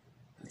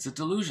 It's a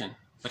delusion.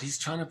 But he's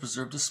trying to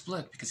preserve the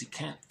split because he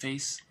can't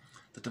face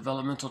the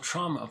developmental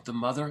trauma of the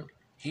mother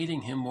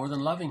hating him more than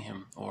loving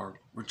him,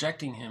 or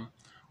rejecting him,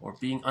 or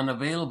being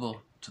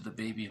unavailable to the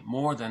baby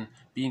more than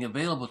being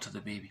available to the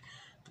baby.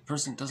 The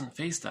person doesn't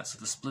face that, so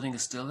the splitting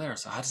is still there.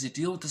 So how does he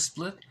deal with the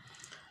split?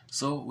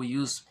 So we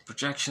use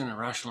projection and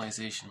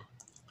rationalization.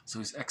 So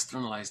he's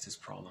externalized his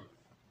problem,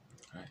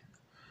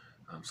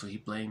 right? So he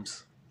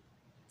blames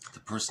the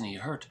person he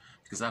hurt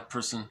because that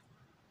person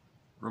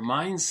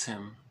reminds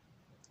him,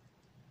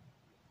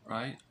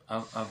 right,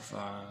 of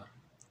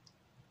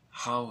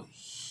how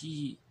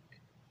he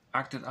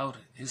acted out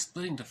his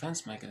splitting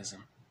defense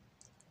mechanism.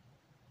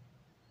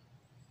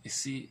 You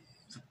see,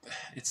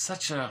 it's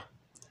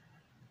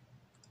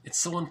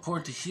so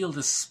important to heal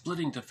this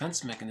splitting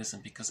defense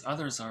mechanism because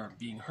others are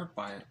being hurt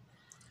by it.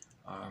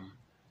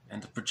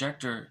 And the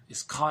projector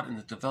is caught in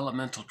the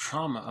developmental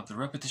trauma of the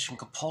repetition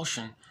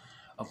compulsion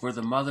of where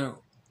the mother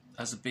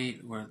as a baby,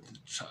 where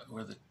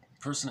the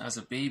person as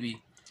a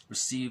baby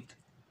received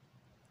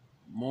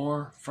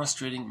more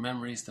frustrating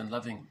memories than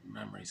loving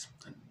memories,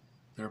 and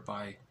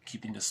thereby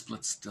keeping the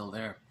split still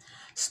there.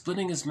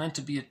 Splitting is meant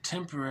to be a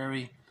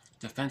temporary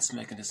defense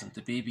mechanism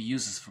the baby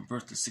uses from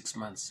birth to 6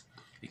 months.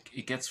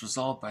 It gets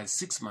resolved by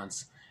 6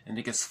 months, and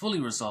it gets fully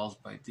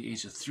resolved by the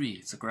age of 3.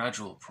 It's a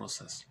gradual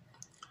process.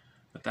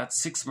 But that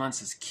 6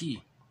 months is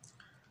key.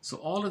 So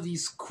all of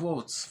these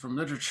quotes from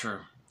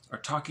literature are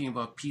talking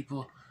about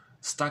people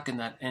stuck in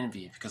that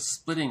envy, because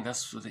splitting,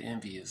 that's what the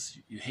envy is.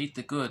 You hate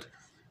the good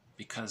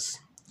because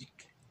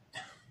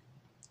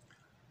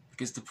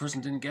the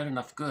person didn't get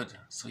enough good,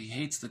 so he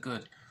hates the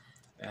good.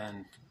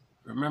 And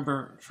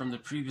remember from the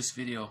previous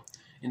video,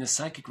 in the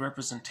psychic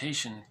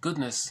representation,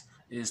 goodness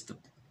is the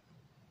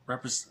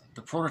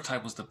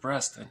prototype was the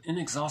breast, an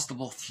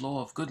inexhaustible flow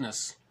of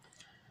goodness.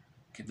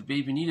 Okay, the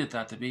baby needed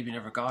that, the baby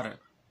never got it.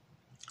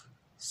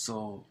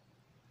 So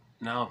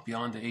now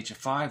beyond the age of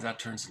 5, that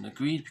turns into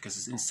greed because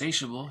it's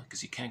insatiable,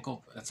 because you can't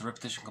go, that's a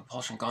repetition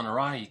compulsion gone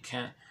awry. You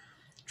can't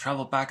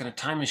travel back in a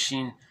time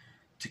machine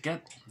to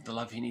get the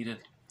love he needed.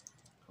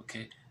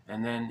 Okay,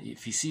 and then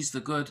if he sees the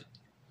good,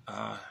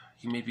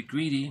 he may be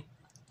greedy,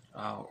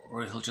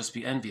 or he'll just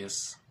be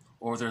envious,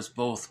 or there's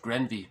both,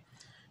 grenvy.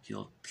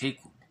 He'll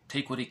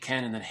take what he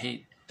can and then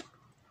hate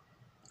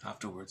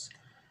afterwards.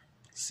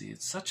 See,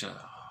 it's such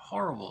a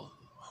horrible,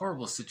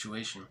 horrible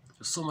situation.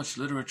 There's so much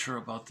literature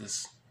about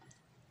this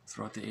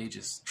throughout the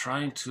ages,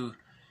 trying to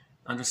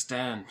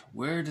understand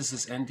where does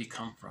this envy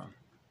come from.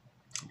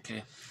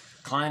 Okay,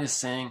 Klein is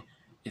saying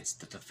it's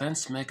the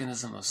defense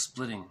mechanism of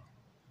splitting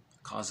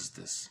causes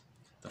this.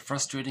 The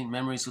frustrating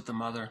memories with the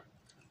mother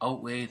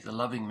outweigh the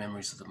loving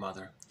memories of the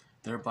mother.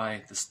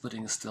 Thereby, the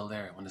splitting is still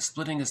there. When the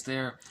splitting is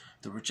there,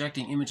 the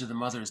rejecting image of the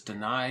mother is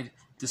denied,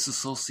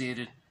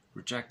 disassociated,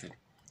 rejected.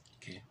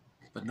 Okay,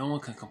 but no one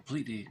can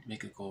completely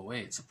make it go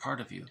away. It's a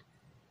part of you.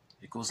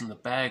 It goes in the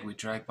bag we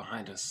drag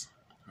behind us,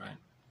 right?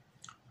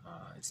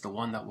 It's the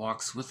one that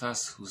walks with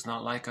us, who's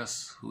not like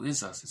us, who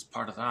is us. It's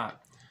part of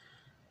that.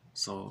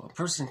 So a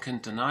person can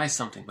deny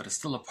something, but it's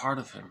still a part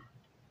of him,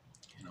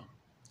 you know.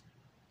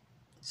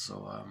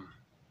 So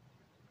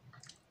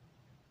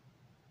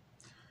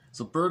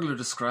Burglar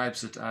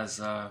describes it as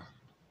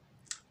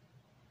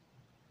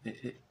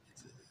the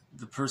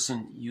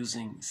person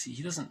using. See,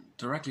 he doesn't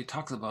directly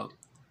talk about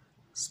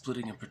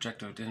splitting and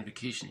projector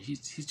identification.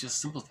 He's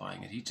just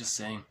simplifying it. He's just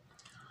saying,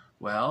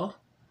 well,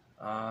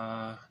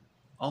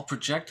 I'll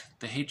project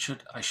the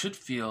hatred I should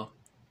feel.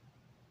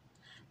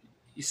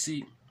 You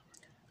see,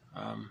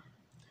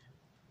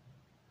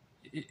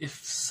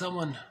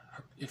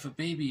 if a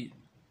baby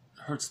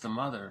hurts the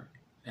mother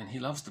and he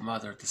loves the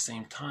mother at the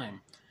same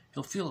time,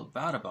 he'll feel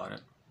bad about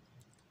it,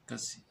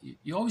 because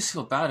you always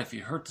feel bad if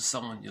you hurt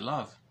someone you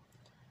love.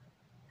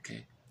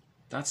 Okay,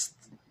 that's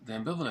the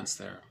ambivalence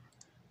there.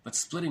 But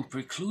splitting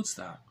precludes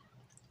that.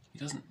 He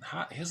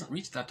hasn't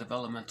reached that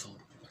developmental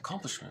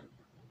accomplishment.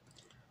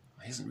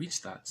 He hasn't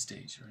reached that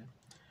stage, right?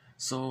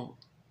 So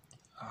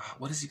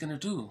what is he going to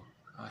do?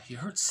 He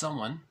hurts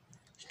someone.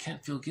 He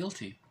can't feel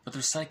guilty, but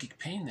there's psychic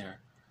pain there.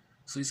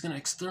 So he's going to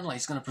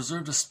externalize. He's going to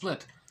preserve the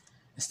split.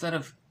 Instead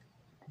of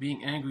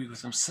being angry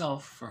with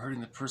himself for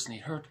hurting the person he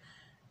hurt,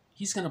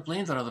 he's going to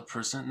blame that other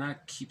person, and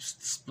that keeps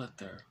the split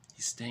there.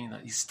 He's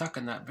stuck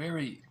in that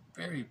very,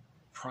 very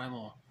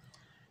primal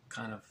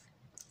kind of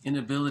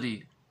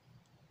inability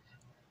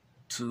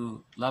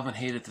to love and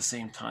hate at the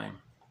same time,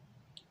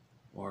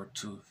 or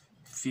to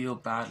feel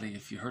badly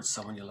if you hurt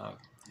someone you love,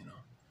 you know.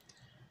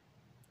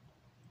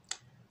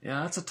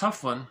 Yeah, that's a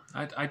tough one.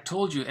 I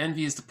told you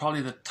envy is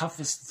probably the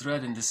toughest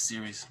thread in this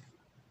series.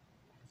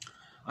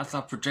 I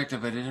thought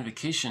projective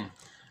identification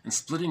and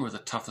splitting were the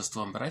toughest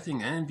one, but I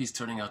think envy is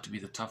turning out to be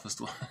the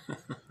toughest one.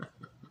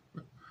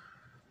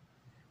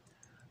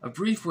 A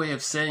brief way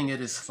of saying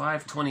it is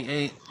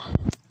 528.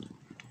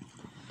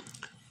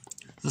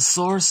 The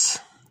source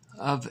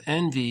of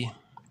envy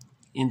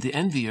in the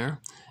envier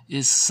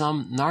is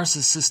some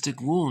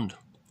narcissistic wound.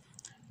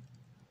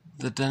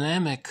 The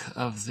dynamic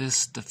of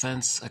this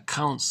defense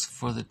accounts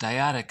for the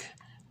dyadic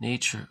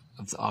nature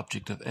of the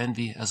object of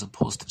envy as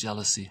opposed to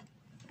jealousy.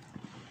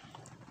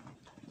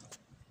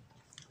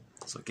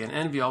 So again,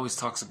 envy always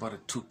talks about a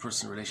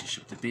two-person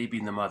relationship, the baby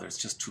and the mother. It's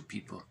just two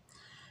people.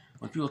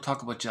 When people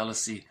talk about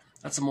jealousy,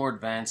 that's a more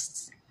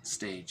advanced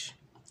stage.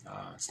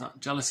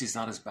 Jealousy is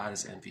not as bad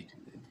as envy.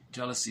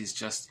 Jealousy is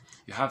just,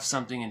 you have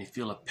something and you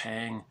feel a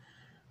pang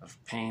of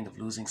pain of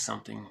losing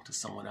something to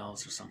someone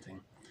else or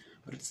something.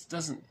 But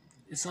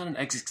it's not an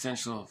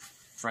existential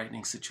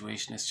frightening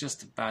situation. It's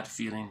just a bad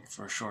feeling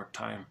for a short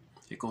time.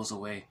 It goes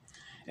away.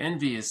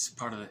 Envy is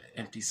part of the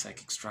empty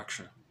psychic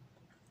structure.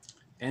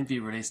 Envy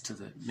relates to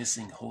the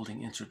missing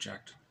holding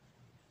interject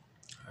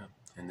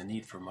and the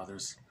need for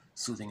mother's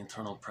soothing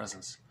internal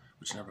presence,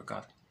 which never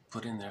got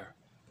put in there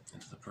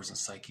into the person's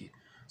psyche.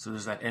 So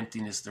there's that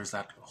emptiness, there's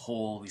that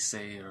hole, we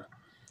say, and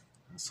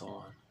so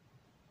on.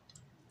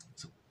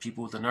 So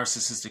people with the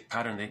narcissistic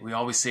pattern, we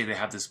always say they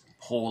have this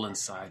hole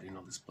inside, you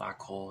know, this black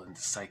hole in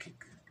the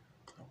psychic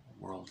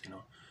world, you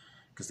know,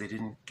 because they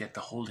didn't get the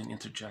holding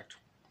interject.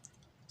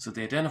 So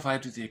they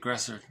identified with the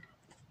aggressor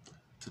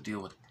to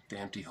deal with the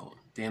empty hole,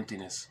 the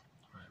emptiness.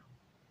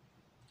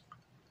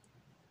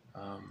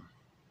 Right.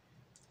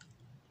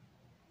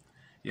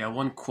 Yeah,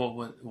 one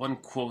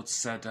quote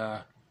said,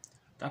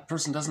 that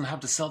person doesn't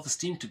have the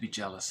self-esteem to be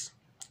jealous.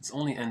 It's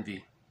only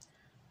envy.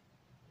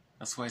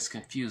 That's why it's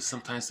confused.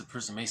 Sometimes the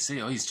person may say,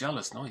 oh, he's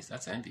jealous. No,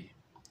 that's envy.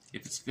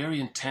 If it's very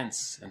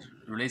intense and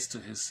relates to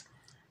his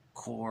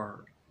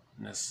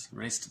coreness,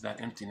 relates to that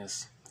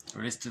emptiness,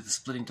 relates to the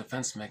splitting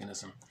defense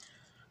mechanism.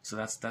 So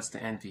that's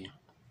the envy.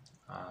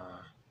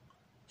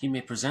 He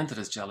may present it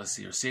as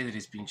jealousy or say that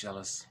he's being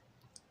jealous,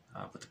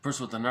 but the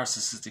person with the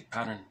narcissistic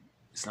pattern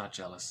is not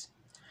jealous.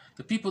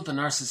 The people with the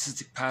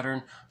narcissistic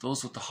pattern,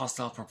 those with the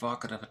hostile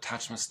provocative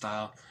attachment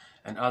style,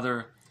 and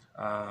other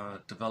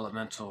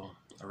developmental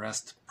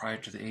arrest prior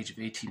to the age of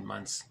 18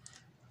 months,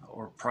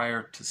 or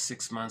prior to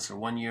 6 months or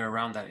 1 year,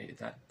 around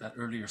that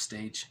earlier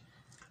stage,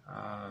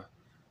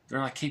 they're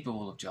not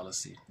capable of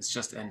jealousy. It's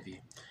just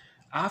envy.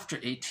 After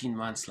 18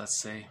 months, let's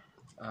say,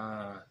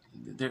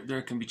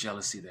 there can be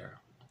jealousy there.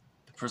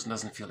 The person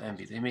doesn't feel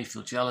envy. They may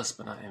feel jealous,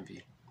 but not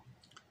envy.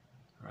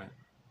 Right?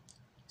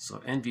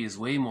 So envy is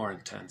way more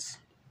intense.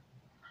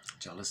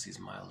 Jealousy is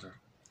milder.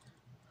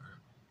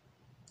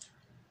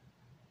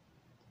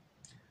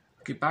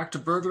 Okay, back to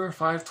burglar,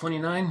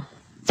 529.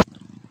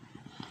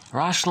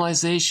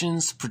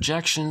 Rationalizations,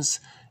 projections,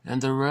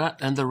 and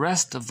the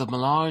rest of the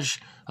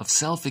melange of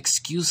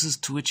self-excuses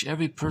to which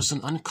every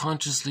person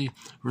unconsciously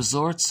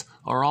resorts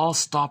are all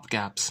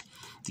stopgaps.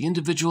 The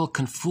individual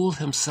can fool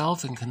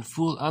himself and can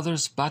fool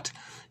others, but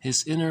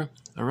his inner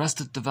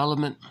arrested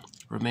development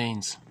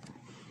remains.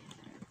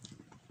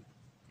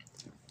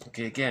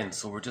 Okay, again,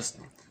 so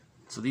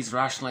these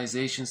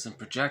rationalizations and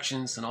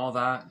projections and all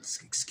that,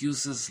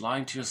 excuses,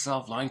 lying to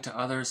yourself, lying to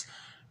others,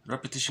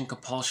 repetition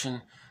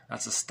compulsion,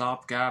 that's a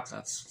stopgap.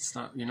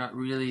 You're not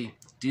really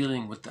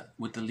dealing with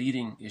the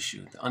leading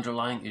issue, the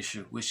underlying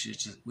issue, which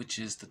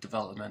is the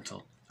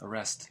developmental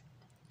arrest.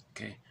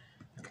 Okay,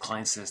 and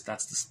Klein says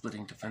that's the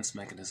splitting defense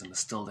mechanism is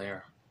still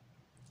there.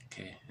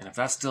 Okay, and if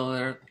that's still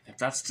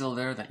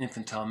there, then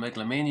infantile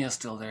megalomania is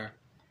still there.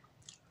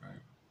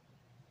 Right.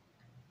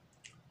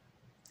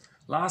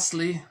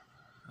 Lastly,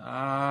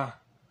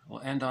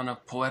 we'll end on a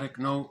poetic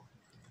note.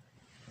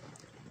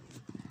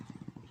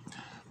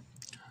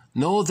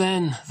 Know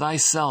then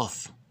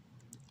thyself.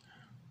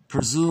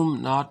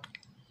 Presume not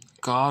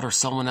God or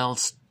someone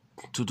else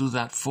to do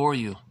that for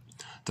you.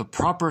 The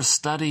proper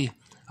study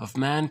of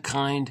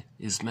mankind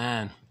is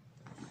man.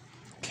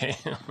 Okay.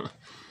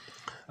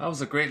 That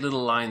was a great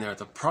little line there.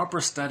 The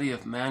proper study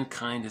of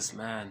mankind is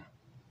man.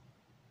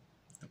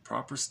 The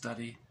proper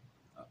study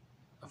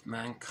of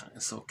mankind.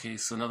 It's okay.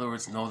 So in other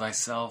words, know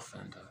thyself.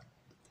 And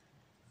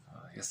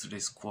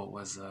yesterday's quote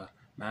was,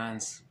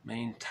 man's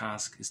main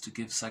task is to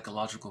give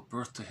psychological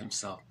birth to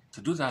himself.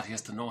 To do that, he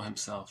has to know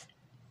himself,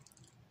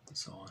 and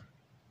so on.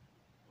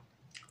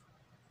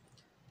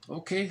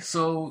 Okay,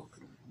 so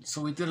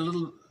we did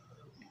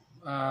a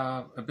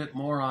a bit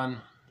more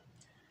on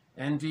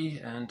envy,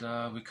 and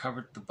we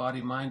covered the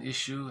body-mind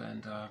issue,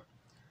 and a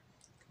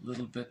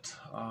little bit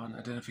on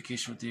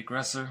identification with the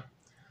aggressor.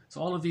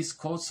 So all of these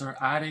quotes are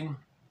adding,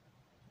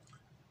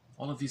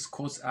 all of these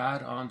quotes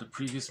add on the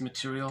previous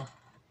material,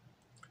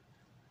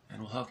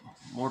 and we'll have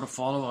more to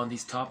follow on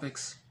these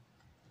topics.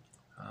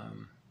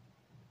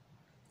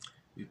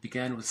 We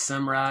began with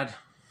Semrad.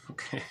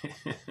 Okay.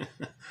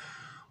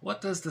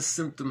 What does the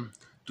symptom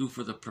do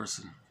for the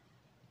person?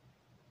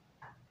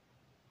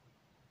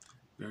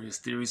 Various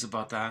theories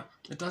about that.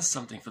 It does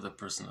something for the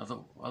person.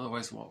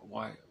 Otherwise,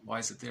 why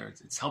is it there?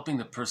 It's helping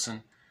the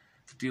person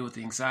to deal with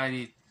the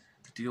anxiety,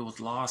 to deal with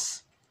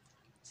loss.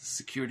 It's a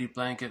security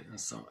blanket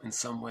in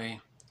some way.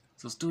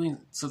 So it's doing.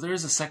 So there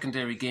is a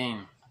secondary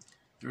gain.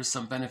 There is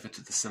some benefit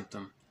to the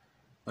symptom,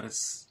 but it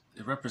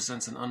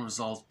represents an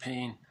unresolved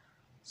pain.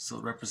 So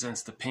it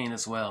represents the pain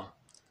as well.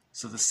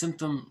 So the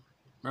symptom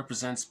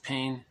represents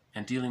pain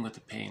and dealing with the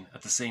pain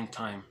at the same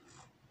time.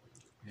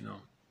 You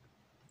know.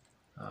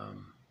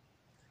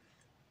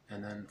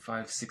 And then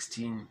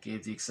 516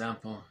 gave the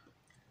example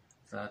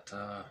that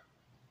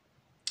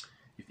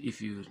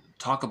if you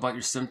talk about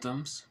your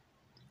symptoms,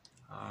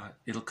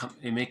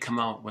 it may come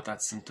out what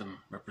that symptom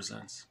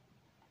represents.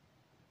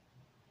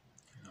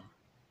 You know.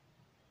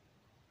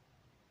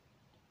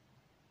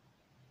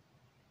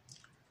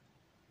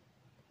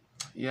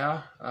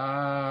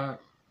 Yeah,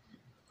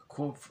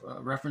 quote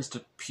reference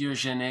to Pierre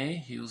Janet.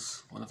 He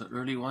was one of the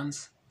early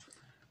ones.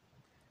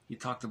 He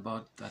talked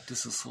about that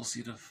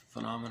dissociative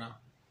phenomena.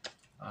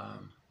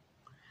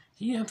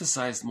 He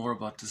emphasized more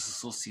about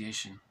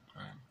disassociation.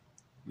 Right?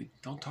 We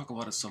don't talk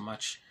about it so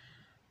much.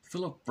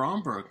 Philip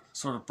Bromberg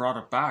sort of brought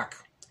it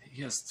back.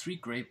 He has 3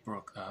 great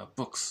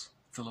books.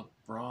 Philip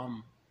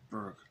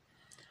Bromberg.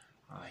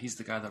 He's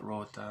the guy that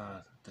wrote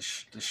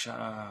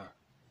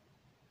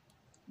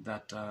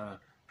that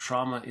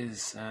trauma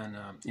is an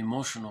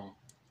emotional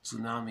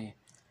tsunami,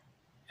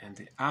 and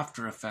the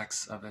after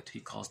effects of it he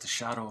calls the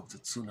shadow of the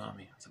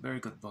tsunami. It's a very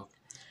good book.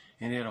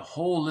 And he had a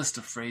whole list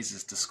of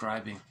phrases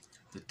describing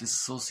the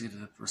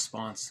dissociative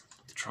response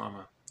to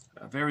trauma.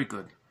 A very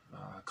good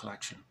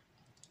collection.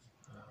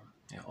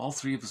 Yeah, all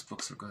 3 of his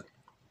books are good.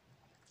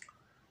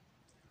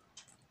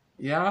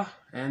 Yeah,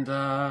 and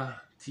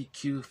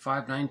TQ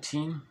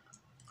 519.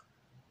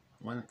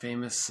 One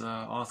famous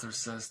author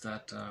says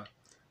that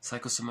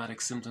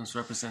psychosomatic symptoms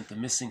represent the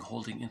missing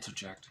holding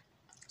interject.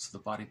 So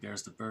the body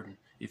bears the burden.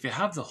 If you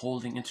have the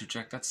holding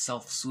interject, that's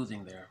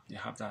self-soothing there. You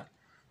have that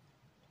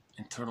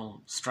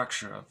internal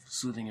structure of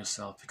soothing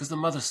yourself, because the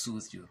mother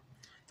soothed you.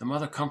 The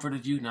mother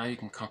comforted you, now you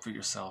can comfort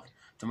yourself.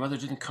 The mother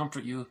didn't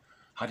comfort you,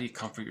 how do you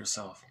comfort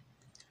yourself?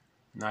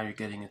 Now you're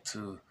getting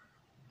into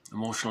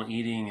emotional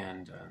eating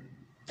and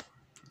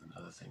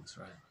other things,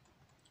 right?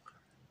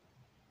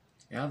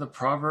 Yeah, the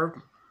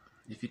proverb,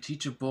 if you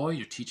teach a boy,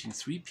 you're teaching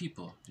 3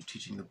 people. You're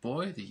teaching the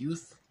boy, the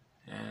youth,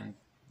 and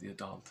the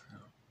adult. You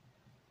know.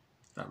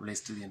 That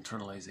relates to the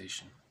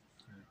internalization.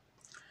 Right?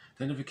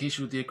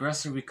 Identification with the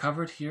aggressor we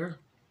covered here.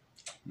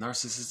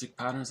 Narcissistic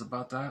patterns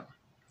about that.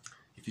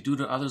 If you do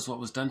to others what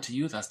was done to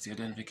you, that's the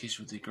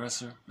identification with the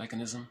aggressor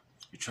mechanism.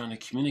 You're trying to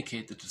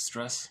communicate the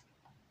distress.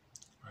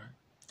 Right?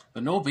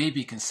 But no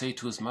baby can say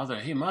to his mother,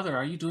 hey mother,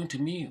 are you doing to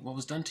me what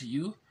was done to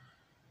you?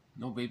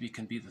 No baby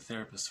can be the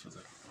therapist for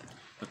them.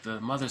 But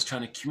the mother's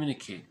trying to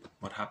communicate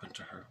what happened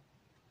to her.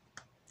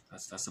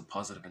 That's a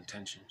positive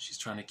intention. She's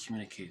trying to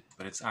communicate,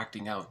 but it's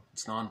acting out.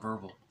 It's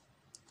nonverbal.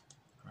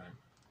 Right?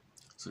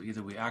 So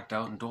either we act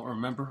out and don't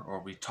remember, or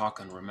we talk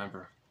and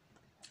remember.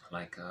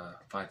 Like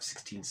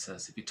 516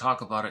 says, if you talk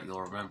about it,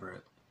 you'll remember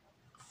it.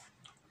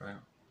 Right?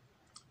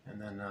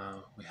 And then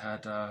we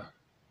had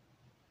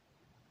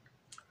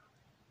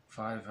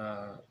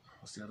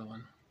what's the other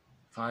one?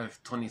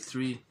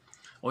 523.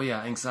 Oh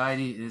yeah,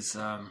 anxiety is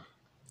an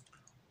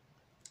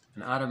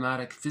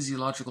automatic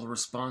physiological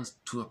response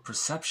to a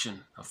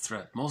perception of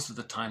threat. Most of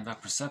the time,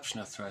 that perception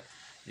of threat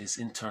is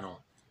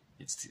internal.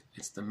 It's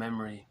the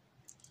memory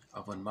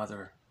of when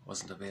mother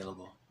wasn't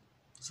available.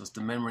 So it's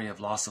the memory of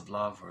loss of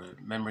love or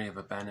memory of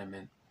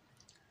abandonment.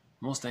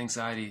 Most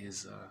anxiety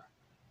is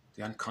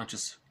the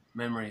unconscious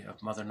memory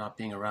of mother not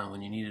being around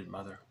when you needed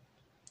mother,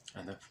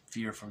 and the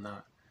fear from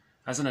that.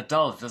 As an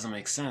adult, it doesn't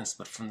make sense,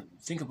 but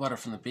think about it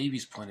from the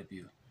baby's point of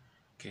view.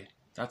 Okay,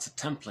 that's a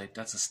template,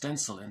 that's a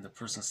stencil in the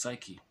person's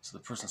psyche. So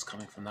the person's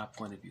coming from that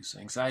point of view. So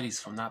anxiety is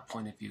from that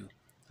point of view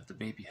that the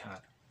baby had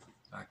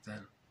back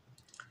then.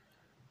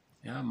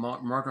 Yeah,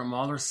 Margaret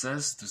Mahler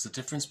says there's a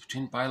difference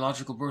between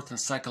biological birth and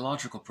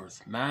psychological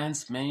birth.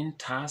 Man's main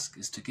task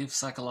is to give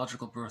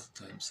psychological birth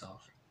to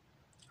himself.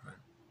 Right.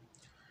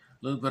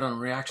 A little bit on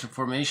reaction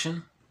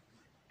formation.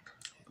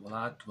 We'll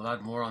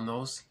add more on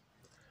those.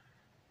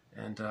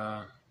 And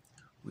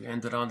we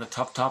ended on the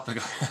top topic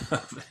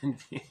of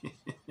envy.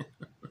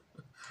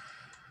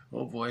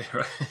 Oh boy,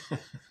 right?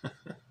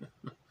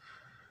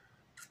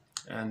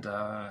 And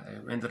I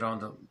ended on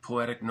the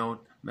poetic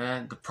note,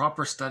 man, the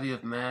proper study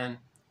of man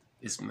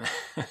is man.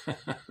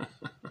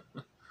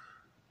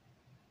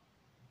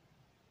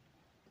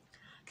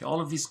 Okay, all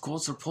of these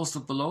quotes are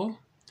posted below.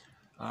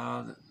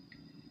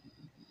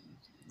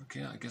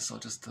 Okay, I guess I'll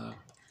just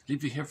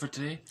leave you here for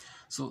today.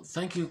 So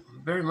thank you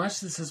very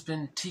much. This has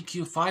been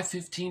TQ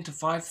 5:15 to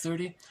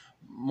 5:30.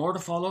 More to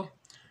follow.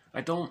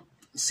 I don't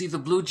see the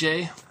Blue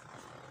Jay.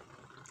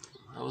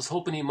 I was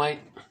hoping he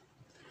might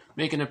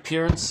make an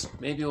appearance.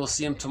 Maybe we'll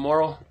see him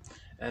tomorrow,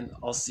 and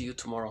I'll see you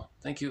tomorrow.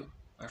 Thank you.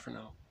 Bye for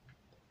now.